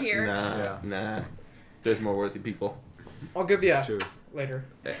Prize nah, right here. Nah. There's more worthy people. I'll give you True. later.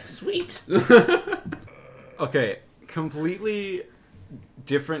 Sweet. Okay, completely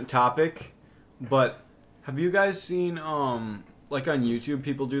different topic, but have you guys seen like on YouTube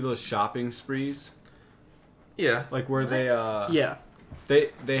people do those shopping sprees? Yeah. Like where they Yeah.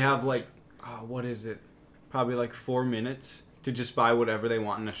 they have like what is it? Probably like 4 minutes to just buy whatever they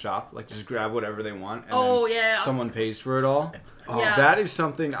want in a shop, like just grab whatever they want and Oh then yeah. someone pays for it all. Yeah. That is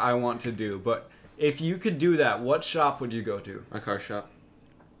something I want to do, but if you could do that, what shop would you go to? A car shop.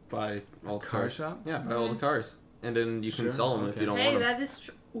 Buy all the Car cars. shop? Yeah, buy all the cars, and then you can Sure, sell them if okay. you don't Hey, want them. that is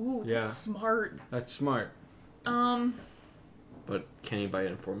true. Ooh, Yeah. that's smart. That's smart. But can you buy it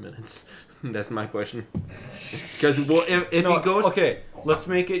in 4 minutes? That's my question. Because well, if No, you go, okay, let's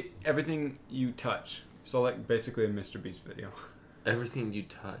make it everything you touch. So like basically a Mr. Beast video. everything you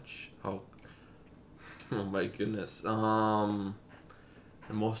touch. Oh my goodness. The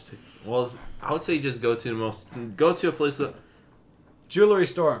most. Well, I would say just go to a place that Jewelry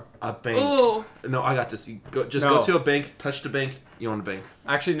store. a bank. Ooh. No, I got this. You go No. to a bank, touch the bank. You own a bank.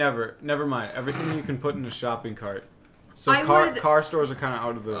 Actually, never mind. Everything you can put in a shopping cart. So I car would- car stores are kind of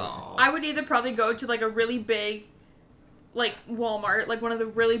out of the. Oh. I would either probably go to like a really big, like Walmart, like one of the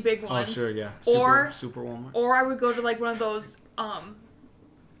really big Oh ones. sure, yeah. Or- Super Walmart. Or I would go to like one of those,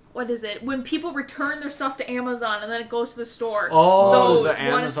 what is it? When people return their stuff to Amazon and then it goes to the store. Oh, those the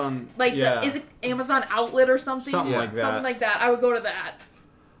one- Amazon. Like, yeah. is it Amazon Outlet or something? Something Yeah. like that. Something like that. I would go to that.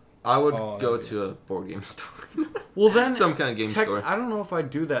 I would Oh, go that'd be to a board game store. Well then, Some kind of game store. I don't know if I'd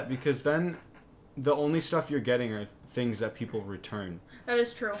do that because then, the only stuff you're getting are things that people return, That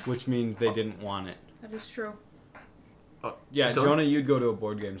is true. which means they didn't want it. That is true. Yeah, Don't- Jonah, you'd go to a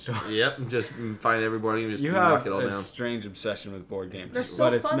board game store. Yep, just find every board game, just You knock have it all a down. strange obsession with board games, They're so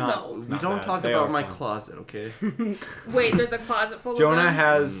but it's fun, not. though. it's We not don't bad. talk They about are my fun. closet, okay? Wait, there's a closet full of Jonah them?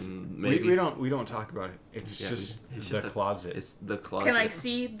 has. Maybe. We don't talk about it. It's Yeah, just it's the just a- closet. It's the closet. Can I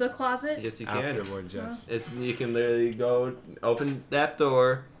see the closet? Yes, you can. Afterwards, yes. It's you can literally go open that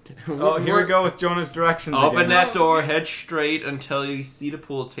door. Oh, here we go with Jonah's directions. Open again. that door, head straight until you see the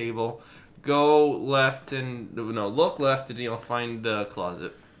pool table. Go left and look left and you'll find the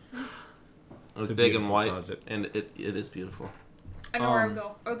closet. It's a big and beautiful white, closet. and it is beautiful. I know where I Um, would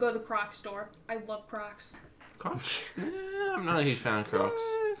go. I would go to the Crocs store. I love Crocs. Crocs? I'm not a huge fan of Crocs.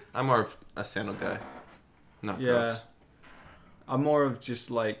 I'm more of a sandal guy, not Yeah. Crocs. I'm more of just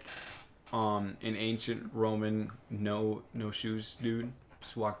like, an ancient Roman no shoes dude.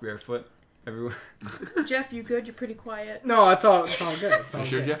 Just walk barefoot everywhere. Jeff, you good? You're pretty quiet. No, it's all good. It's all You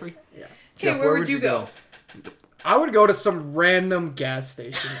sure, good. Jeffrey? Okay, where would you go? I would go to some random gas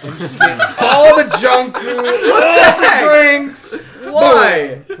station and just get all the junk food, all the drinks.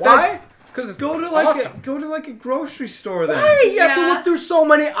 Why? Boom. Why? That's- Because Go to like a grocery store then. Hey, you have to Yeah. look through so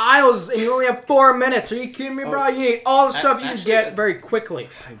many aisles and you only have 4 minutes. Are you kidding me, bro? You need all the stuff you can get very quickly.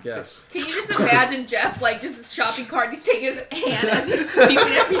 I guess. Can you just imagine Jeff, like, just the shopping cart, he's taking his hand as he's sweeping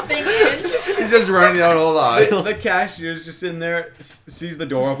everything in? He's just running out all the aisles. The cashier's just in there, sees the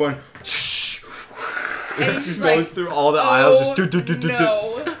door open, And he's just just like, goes through all the aisles. oh, Just do.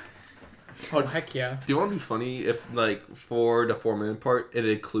 no. Oh, heck yeah. Do you want to be funny if, like, for the 4-minute part, it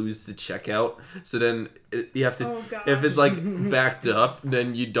includes the checkout? So then you have to, Oh, gosh. if it's like backed up,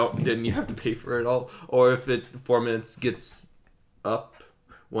 then you have to pay for it all. Or if 4 minutes gets up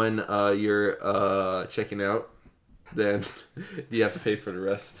when you're checking out, then you have to pay for the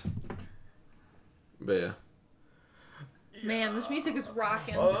rest. But yeah. Man, this music is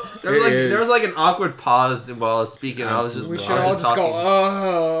rocking. There was like an awkward pause while I was speaking. I was just We I should was all just just talking.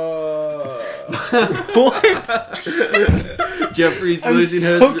 go, Jeffrey's I'm losing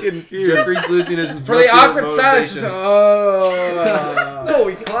so his. confused. Jeffrey's losing his. For the bucket awkward silence, motivation. just, No,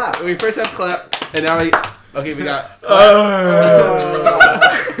 we clap. We first had clap, and now we. Okay, we got.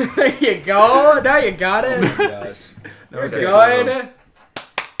 There you go. Now you got Oh my it. gosh. We're Okay. good.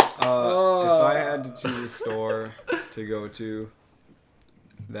 If I had to choose a store to go to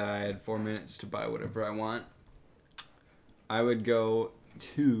that I had 4 minutes to buy whatever I want, I would go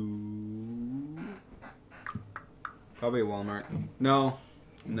to probably Walmart. No.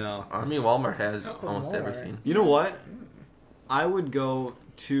 I mean, Walmart has Oh, almost Walmart. everything. You know what? I would go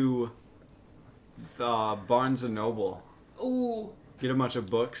to the Barnes & Noble. Ooh. Get a bunch of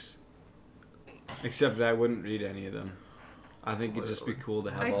books. Except that I wouldn't read any of them. I think it'd just be cool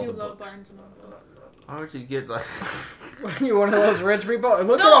to have I all do the love books. Barnes and Noble. Why would you get like? You one of those rich people?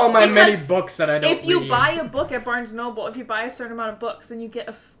 Look at No, all my many because books that I don't If you read. buy a book at Barnes Noble, if you buy a certain amount of books, then you get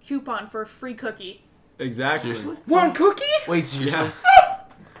a coupon for a free cookie. Exactly. Seriously? One cookie? Wait, seriously? Yeah.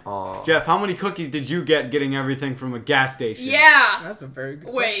 Oh. Jeff, how many cookies did you get getting everything from a gas station? Yeah. That's a very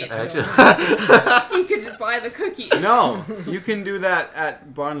good Wait. question. Actually, You could just buy the cookies. No, you can do that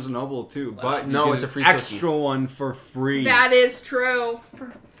at Barnes & Noble too, but you No, get it's a an free extra one for free. That is true.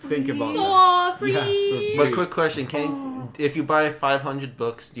 Think about that. Aw, free. Yeah, but quick question: if you buy 500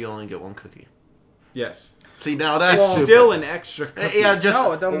 books, do you only get one cookie? Yes. See, now that's Well, stupid. Still an extra cookie. Yeah, just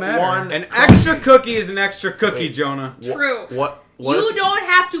No, it don't matter. one. An extra cookie is an extra cookie, Wait. Jonah. True. What? You don't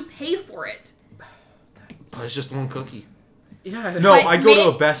have to pay for it. But it's just one cookie. Yeah. No, Like I go to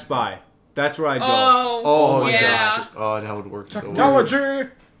me- a Best Buy. That's where I go. Oh, my yeah. gosh. Oh, that would work so well.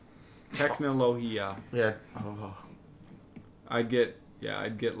 Technology. Technologia. Yeah. Oh. I'd get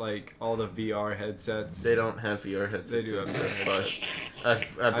like all the VR headsets. They don't have VR headsets. They do have in VR Best Buy.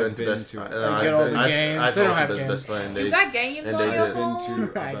 I've been to Best Buy. it. and They get all the I've- games. I've They don't also have been to games. Best Buy and You they, got games and on they your did. I've phone?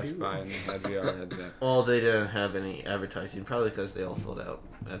 been to I a Best do. Buy and they had VR headset. well, they didn't have any advertising, probably because they all sold out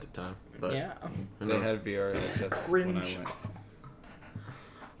at the time. But Yeah. who They knows? had VR headsets Cringe. when I went.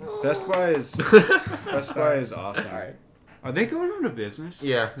 Best Buy is awesome. Alright. Are they going out of business?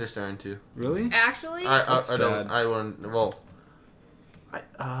 Yeah, they're starting to. Really? Actually, I That's don't. sad. I wouldn't. Well,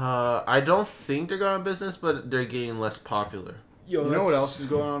 I don't think they're going out of business, but they're getting less popular. Yo, You know that's what else is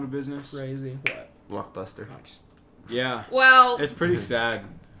going out of business? Crazy. What? Blockbuster. Yeah, well, it's pretty sad.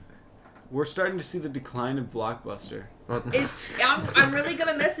 We're starting to see the decline of Blockbuster. I'm really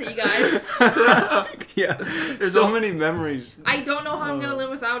gonna miss it, you guys. Yeah, there's so many memories. I don't know how I'm gonna live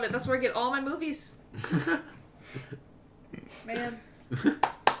without it. That's where I get all my movies. Man.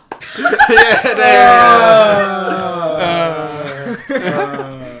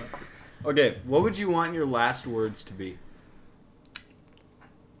 Okay, what would you want your last words to be?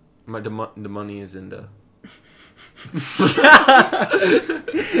 The money is in the.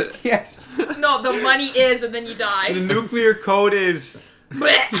 Yes. No, the money is, and then you The die. nuclear code is.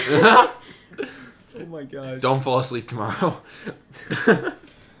 Blech. Oh my god. Don't fall asleep tomorrow.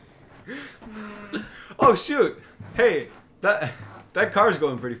 Oh shoot! Hey, that car's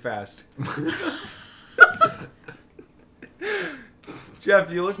going pretty fast.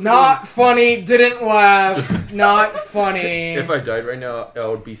 Jeff, you look Not funny. Didn't laugh. Not funny. If I died right now, I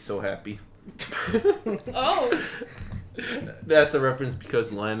would be so happy. Oh. That's a reference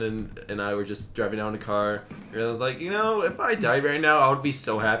because Landon and I were just driving down the car, and I was like, if I died right now, I would be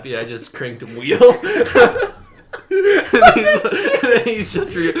so happy. I just cranked a wheel.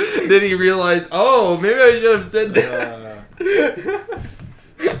 then he realized, oh, maybe I should have said that.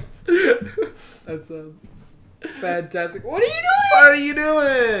 That sounds fantastic. What are you doing? What are you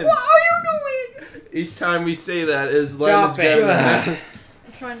doing? What are you doing? Each time we say that is Stop Landon's it. grabbing a mess.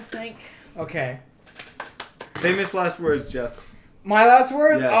 I'm trying to think. Okay. Famous last words, Jeff. My last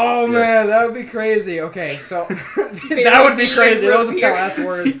words? Yes, Oh yes. man, that would be crazy. Okay, so that would be me crazy. in Those are root my beer. last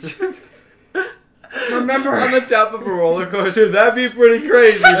words. Remember, On the top of a roller coaster, that'd be pretty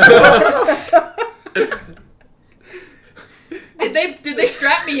crazy. Did they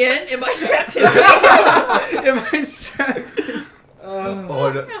strap me in? Am I strapped in? Am I strapped in?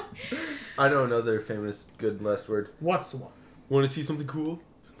 Oh, no. I know another famous good last word. what's one? Want to see something cool?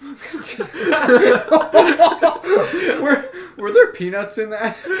 Were there peanuts in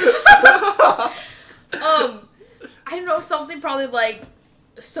that? I don't know, something probably like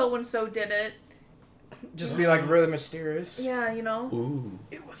so and so did it. Just be like really mysterious. Yeah, you know. Ooh.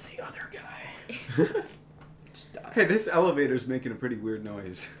 It was the other guy. Just die. Hey, this elevator's making a pretty weird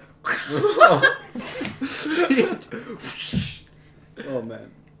noise. Oh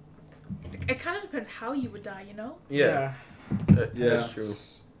man. It kind of depends how you would die, you know. Yeah, Yeah. that's true.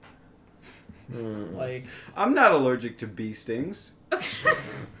 Mm. Like I'm not allergic to bee stings.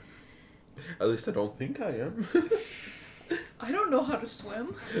 At least I don't think I am. I don't know how to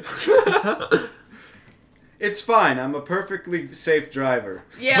swim. It's fine. I'm a perfectly safe driver.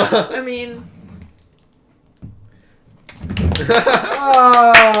 Yeah, I mean,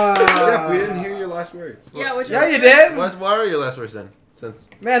 Jeff, we didn't hear your last words. Yeah, which Yeah, you did. What are your last words then? Since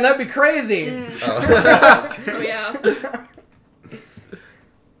Man, that'd be crazy. Oh yeah.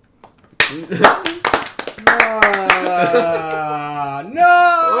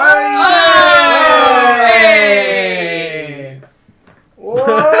 No. Hey!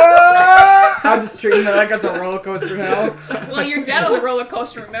 What? I'm just treating it like it's a roller coaster now. Well, you're dead on the roller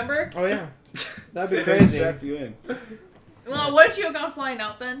coaster, remember? Oh yeah, that'd be crazy. Strap you in. Well, wouldn't you have gone flying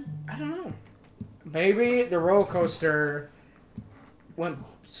out then? I don't know. Maybe the roller coaster went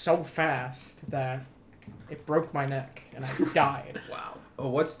so fast that it broke my neck and I died. Wow. oh,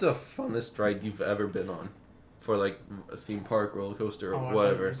 what's the funnest ride you've ever been on? For like a theme park, roller coaster, or Oh, I thought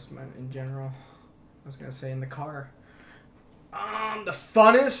whatever. it was meant in general. I was gonna say in the car. The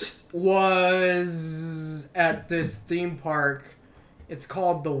funnest was at this theme park. It's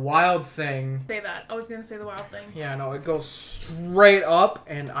called the Wild Thing. Say that. I was gonna say the wild thing. Yeah, no, it goes straight up,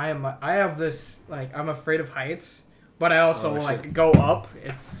 and I have this like I'm afraid of heights, but I also Oh, like shit. go up.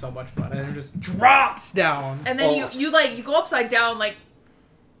 It's so much fun, and it just drops down. And then Oh. you go upside down like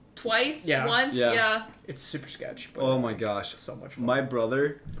twice, Yeah. once, Yeah. yeah. It's super sketch. But Oh my gosh. it's so much fun. My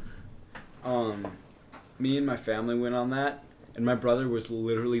brother, me and my family went on that, and my brother was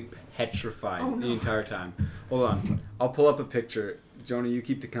literally petrified Oh, no. the entire time. Hold on. I'll pull up a picture. Jonah, you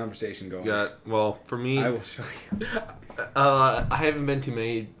keep the conversation going. Well, for me, I will show you. I haven't been to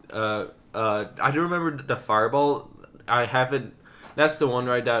many. I do remember the Fireball. I haven't. That's the one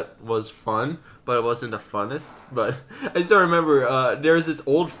ride that was fun, but it wasn't the funnest. But I still remember there's this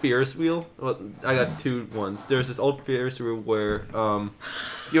old Ferris wheel. Well, I got two ones. There's this old Ferris wheel where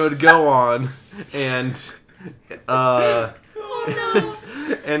you would go on and Oh no.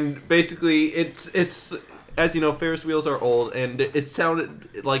 and basically it's as you know, Ferris wheels are old, and it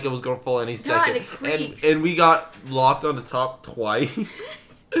sounded like it was gonna fall any second. it creaks. And we got locked on the top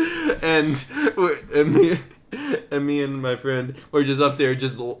twice, and me and my friend were just up there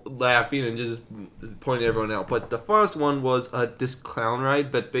just laughing and just pointing everyone out. But the first one was this clown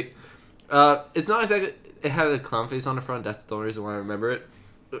ride, but it's not exactly. It had a clown face on the front. That's the only reason why I remember it.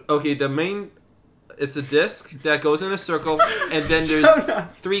 Okay, the main. It's a disc that goes in a circle, and then there's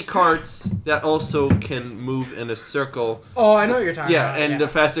 3 carts that also can move in a circle. Oh, I know what you're talking Yeah, about. and the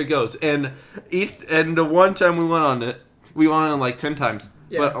faster it goes. And the one time we went on it, we went on it like 10 times.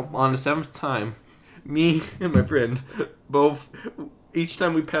 Yeah. But on the 7th time, me and my friend both. Each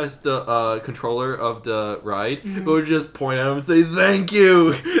time we passed the controller of the ride, we would just point at him and say, "Thank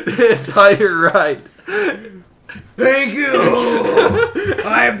you," the entire ride. Thank you.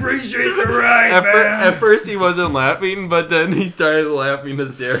 I appreciate the ride, At first he wasn't laughing, but then he started laughing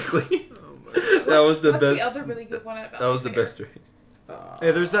hysterically. That was the What's best. the other really good one at That was the Valley best ride.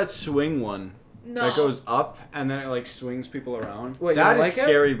 Hey, there's that swing one Fair? No. that goes up and then it like swings people around. Wait, you that don't is like it?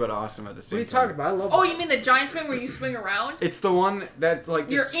 scary but awesome at the What same are you time. talking about? I love. Oh, you mean the giant swing where you swing around? It's the one that's like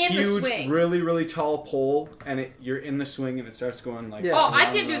You're this in the huge, swing. really, really tall pole, and you're in the swing, and it starts going like. Yeah. Oh, I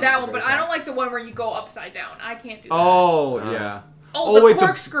round can and do round that and one, but very I don't fast. like the one where you go upside down. I can't do that. Oh yeah, Oh, oh, the wait, the-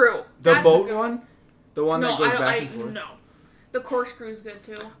 corkscrew. the That's boat good one, the one No, that goes I don't. back and forth. No. The corkscrew's good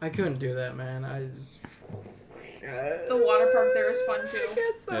too. I couldn't do that, man. The water park there is fun too.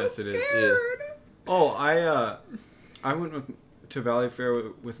 Yes, it is. Yeah. Oh, I went to Valley Fair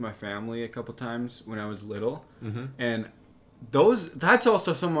with my family a couple times when I was little, Mm-hmm. and that's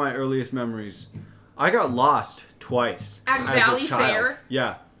also some of my earliest memories. I got lost twice At as Valley a child. Fair?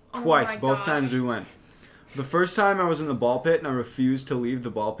 Yeah, Oh twice. my Both gosh. times we went. The first time I was in the ball pit and I refused to leave the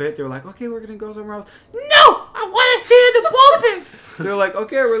ball pit. They were like, "Okay, we're gonna go somewhere else." No, I want to stay in the ball pit. They're like,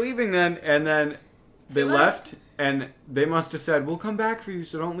 "Okay, we're leaving then," and then they left, and they must have said, "We'll come back for you,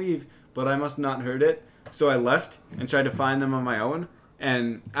 so don't leave." But I must not heard it, so I left and tried to find them on my own.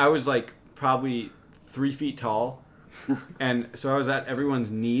 And I was like probably 3 feet tall, and so I was at everyone's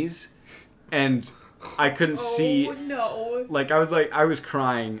knees, and I couldn't see. Oh no. Like I was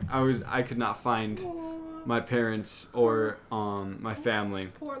crying. I could not find my parents or my family.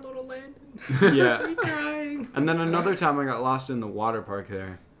 Poor little Landon. Yeah. crying. And then another time I got lost in the water park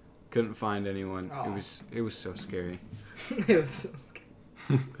there. Couldn't find anyone. Oh. It was so scary. It was so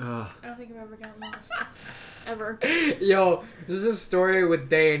Ugh. I don't think I've ever gotten lost. Ever. Yo, there's a story with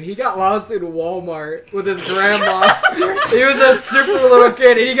Dane. He got lost in Walmart with his grandma. He was a super little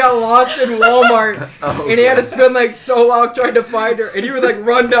kid, and he got lost in Walmart. Oh, And he had to spend like so long trying to find her. And he would like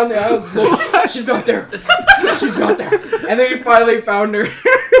run down the aisle. Look, she's not there. She's not there. And then he finally found her.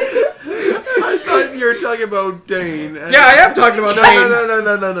 I thought you were talking about Dane. And Yeah, I am talking about no, Dane.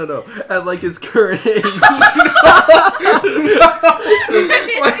 No. At like his current age. His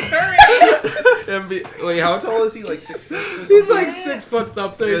current- And Wait, how tall is he? Like 6'6" or something? He's like 6 foot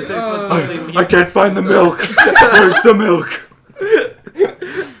something. Yeah, 6 foot something. I can't find the milk. Where's the milk?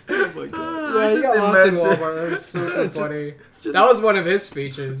 Oh my god. Yeah, he just got lost in imagine- Walmart. That was super funny. That was one of his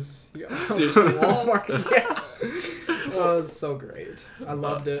speeches. He got lost in Walmart. Yeah. Oh, it was so great. I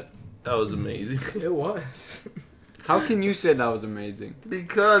loved it. That was amazing. It was. How can you say that was amazing?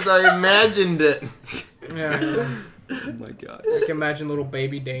 Because I imagined it. Yeah. Oh my god. I can imagine little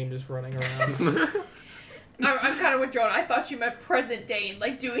baby Dane just running around. I'm kind of with Jonah. I thought you meant present Dane,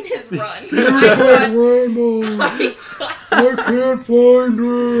 like doing his run. I thought, I can't find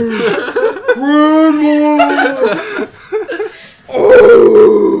her. Grandma.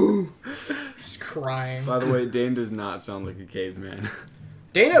 Oh. Just crying. By the way, Dane does not sound like a caveman.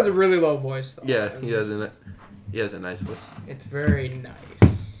 Dane has a really low voice, though. Yeah, he has a nice voice. It's very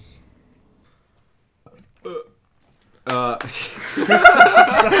nice.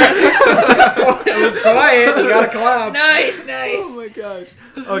 It was quiet. You gotta clap. nice. Oh my gosh.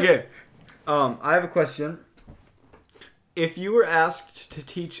 Okay. I have a question. If you were asked to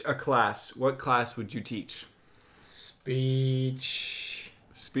teach a class, what class would you teach? Speech.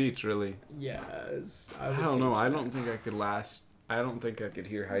 Speech, really? Yes. I would don't know. teach I that. don't think I could last. I don't think I could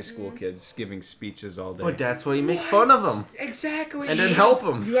hear high school kids giving speeches all day. But that's why you make fun of them. Exactly. And then help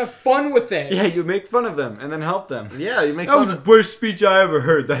them. You have fun with it. Yeah, you make fun of them and then help them. Yeah, you make That fun was the of worst speech I ever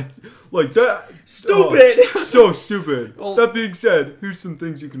heard. That Stupid. oh, so stupid. Well- That being said, here's some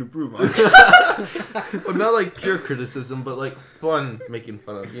things you can improve on. Well, not like pure criticism, but like fun making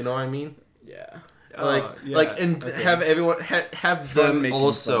fun of. You know what I mean? Yeah. And okay. have everyone have Fun them making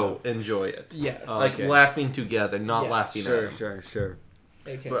also fun enjoy it. Yes. Oh, Like okay. laughing together, not Yes. laughing Sure, at them. sure.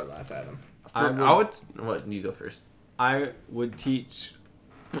 They can't But- laugh at him. I would. What? You go first. I would teach.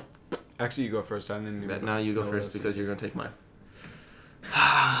 Actually, you go first. I didn't even. Now you go know first this because is- you're gonna take mine.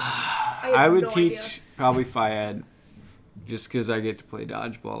 I would no teach idea. probably Fayed, just because I get to play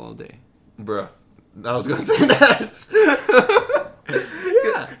dodgeball all day. Bruh. I was gonna say that.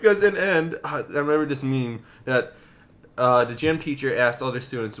 Yeah. Because in the end, I remember this meme that the gym teacher asked other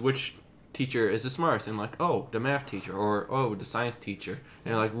students which teacher is the smartest, and like, oh, the math teacher, or oh, the science teacher,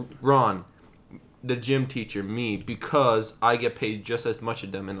 and like, Ron, the gym teacher, me, because I get paid just as much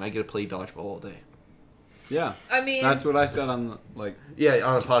as them, and I get to play dodgeball all day. Yeah, I mean, that's what I said on like Yeah,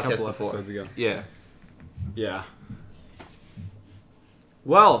 on a a podcast couple before. episodes ago. Yeah. Yeah.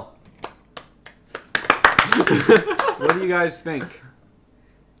 Well, what do you guys think?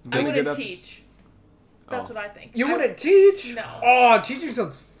 I Been a good wouldn't episode? teach. That's Oh. what I think. You I- wouldn't teach? No. Oh, teaching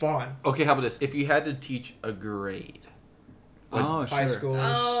sounds fun. Okay, how about this? If you had to teach a grade, like, Oh, sure. High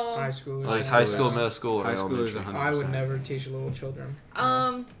schoolers. Oh. High schoolers. like High high schoolers. school, middle school, or High schoolers, elementary. 100%. I would never teach little children.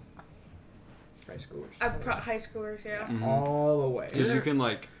 High schoolers. High schoolers, yeah. Mhm. All the way. Because you can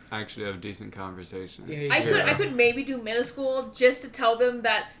like actually have decent conversations. Yeah, you I can. could maybe do middle school just to tell them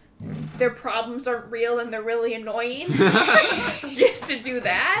that their problems aren't real and they're really annoying. Just to do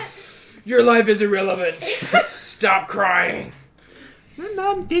that. Your life is irrelevant. Stop crying. My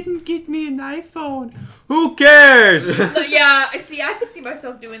mom didn't get me an iPhone. Who cares? But yeah, I could see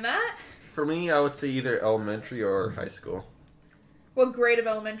myself doing that. For me, I would say either elementary or high school. What grade of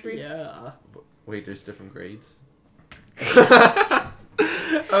elementary? Yeah. Wait, there's different grades?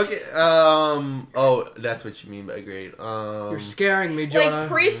 Okay, oh, that's what you mean by grade. You're scaring me, Jonah. Like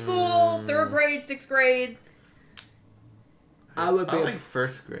preschool, third grade, sixth grade. I would I be like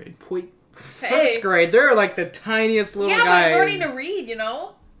first grade. Hey. first grade. They're like the tiniest little Yeah, guys. but learning to read, you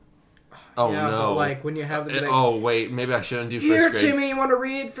know? Oh, yeah, no. But like when you have them, like, Oh, wait, maybe I shouldn't do first here, grade. Timmy, you want to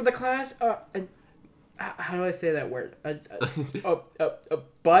read for the class? How do I say that word?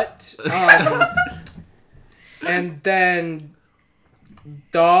 But. And then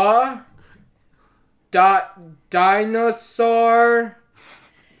dinosaur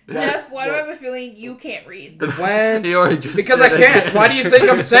Jeff, why do I have a feeling you can't read? went He already just because I said can't. it. Why do you think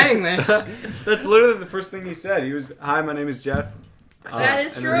I'm saying this? That's literally the first thing he said. He was, "Hi, my name is Jeff." That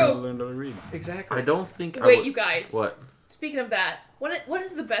is and then he true. learned how to read. Exactly. I don't think I Wait, would... you guys. What? Speaking of that, what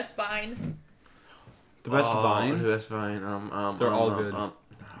is the best Vine? The best Vine. The best Vine. They're all good.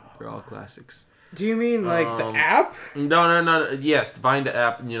 They're all classics. Do you mean like the Um, app? No. Yes, Vine the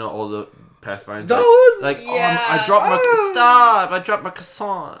app, and all the past Vines. Those? Like, Yeah. I dropped my... Oh. Stop! I dropped my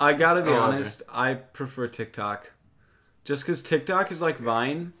croissant. I gotta be Oh, okay. honest. I prefer TikTok, just because TikTok is like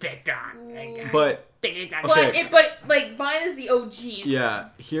Vine, TikTok. but But Okay. but like Vine is the OGs. yeah.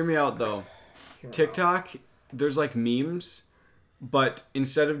 Hear me out though. TikTok, there's like memes, but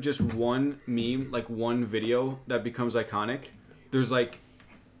instead of just one meme, like one video that becomes iconic, there's like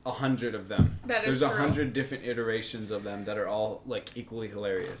 100 of them. That is There's true. 100 different iterations of them that are all like equally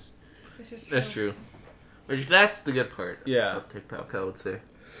hilarious. This is That's true. Which that's the good part. Yeah. Of TikTok, I would say.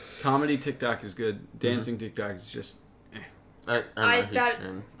 Comedy TikTok is good. Dancing TikTok is just. I've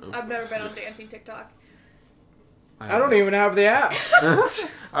never been on dancing TikTok. I don't even have the app.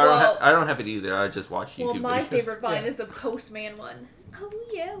 I don't have it either. I just watch YouTube. Well, my videos. favorite Vine is the Postman one. Oh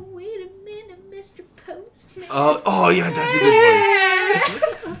yeah, wait a minute, Mr. Postman. Oh yeah, that's a good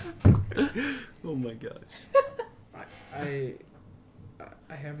one. Yeah. Oh my gosh. I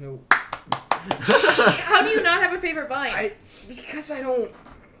have no. How do you not have a favorite Vine? Because I don't.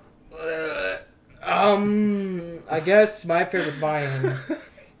 I guess my favorite Vine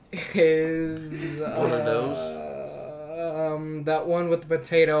is One of those? that one with the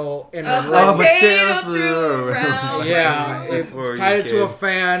potato in A the Oh, potato potato threw threw around. Yeah, Before it tied you it to a came.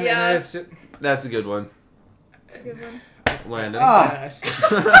 fan. Yeah. And it's just, That's a good one. That's a good one. Landon. yes.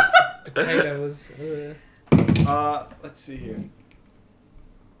 Potatoes. Let's see here.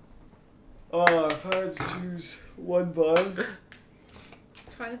 Oh, if I had to choose one Vine.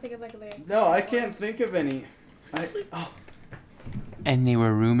 Trying to think of like the. No, I can't think of any. And they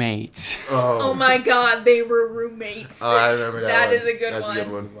were roommates. Oh my God, they were roommates. Oh, I remember that. That one. is a good That's one. a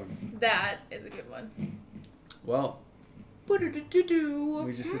good one. That is a good one. Well, we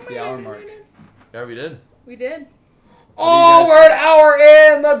just hit the hour mark. Yeah, we did. We did. Oh, we're an hour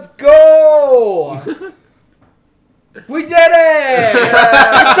in. Let's go. We did it!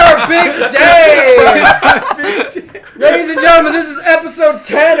 It's our big day! Ladies and gentlemen, this is episode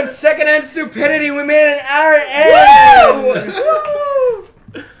 10 of Secondhand Stupidity. We made an hour in!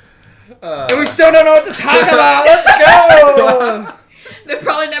 And we still don't know what to talk about. Let's go! They're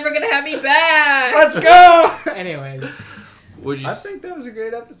probably never gonna have me back. Let's go! Anyways. Would you? I think that was a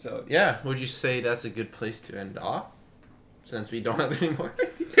great episode. Yeah. Would you say that's a good place to end off? Since we don't have any more.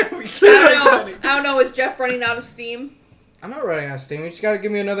 I don't know. Is Jeff running out of steam? I'm not running out of steam. You just gotta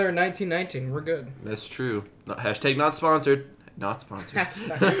give me another 1919. We're good. That's true. Hashtag not sponsored. Not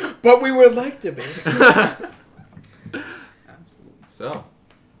sponsored. But we would like to be. Absolutely. So.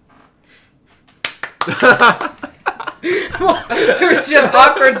 There's just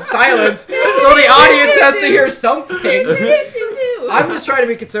awkward silence, so the audience has to hear something. I'm just trying to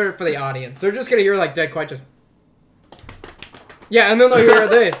be considerate for the audience. They're just gonna hear like dead quiet, just. Yeah, and then they'll hear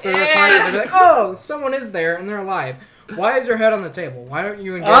this. They're quiet. They'll be like, "Oh, someone is there, and they're alive." Why is your head on the table? Why don't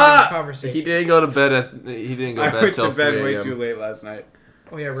you engage in the conversation? He didn't go to bed He didn't go to I bed went till to bed 3 way a.m. too late last night.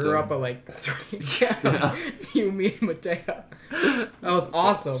 Oh yeah, we So- were up at like 3. Yeah, you, me, and Mateo. That was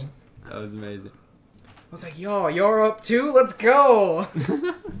awesome. That was amazing. I was like, "Yo, you're up too? Let's go!"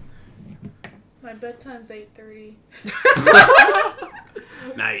 My bedtime's 8:30.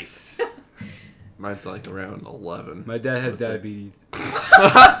 Nice. Mine's like around 11. My dad has That's it. diabetes.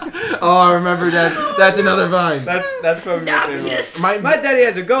 Oh, I remember that. That's another Vine. That's probably my favorite. Diabetes. My daddy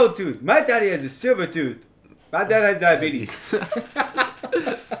has a gold tooth. My daddy has a silver tooth. My dad has diabetes.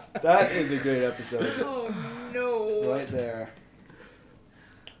 That is a great episode. Oh no. Right there.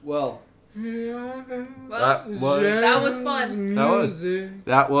 Well, Well, That was fun.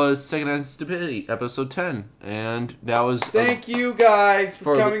 That was Secondhand Stupidity, episode 10. And that was... thank you guys for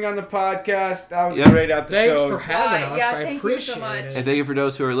For the- coming on the podcast. That was Yep. a great episode. Thanks for having us. Yeah, I thank you appreciate so much. it. And thank you for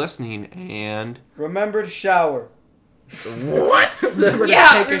those who are listening. And... Remember to shower. What? Yeah, Take a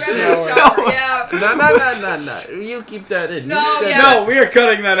remember the shower. shower. Yeah. No. You keep that in. No, You said yeah. No, we are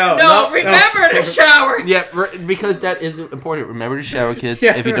cutting that out. No, remember to shower. Yeah, because that is important. Remember to shower, kids.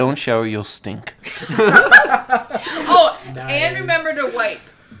 Yeah. If you don't shower, you'll stink. Oh, Nice. and remember to wipe.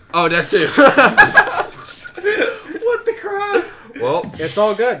 Oh, that's it. What the crap? Well, It's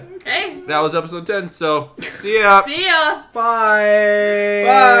all good. Hey, that was episode 10, so see ya. see ya. Bye.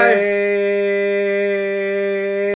 Bye.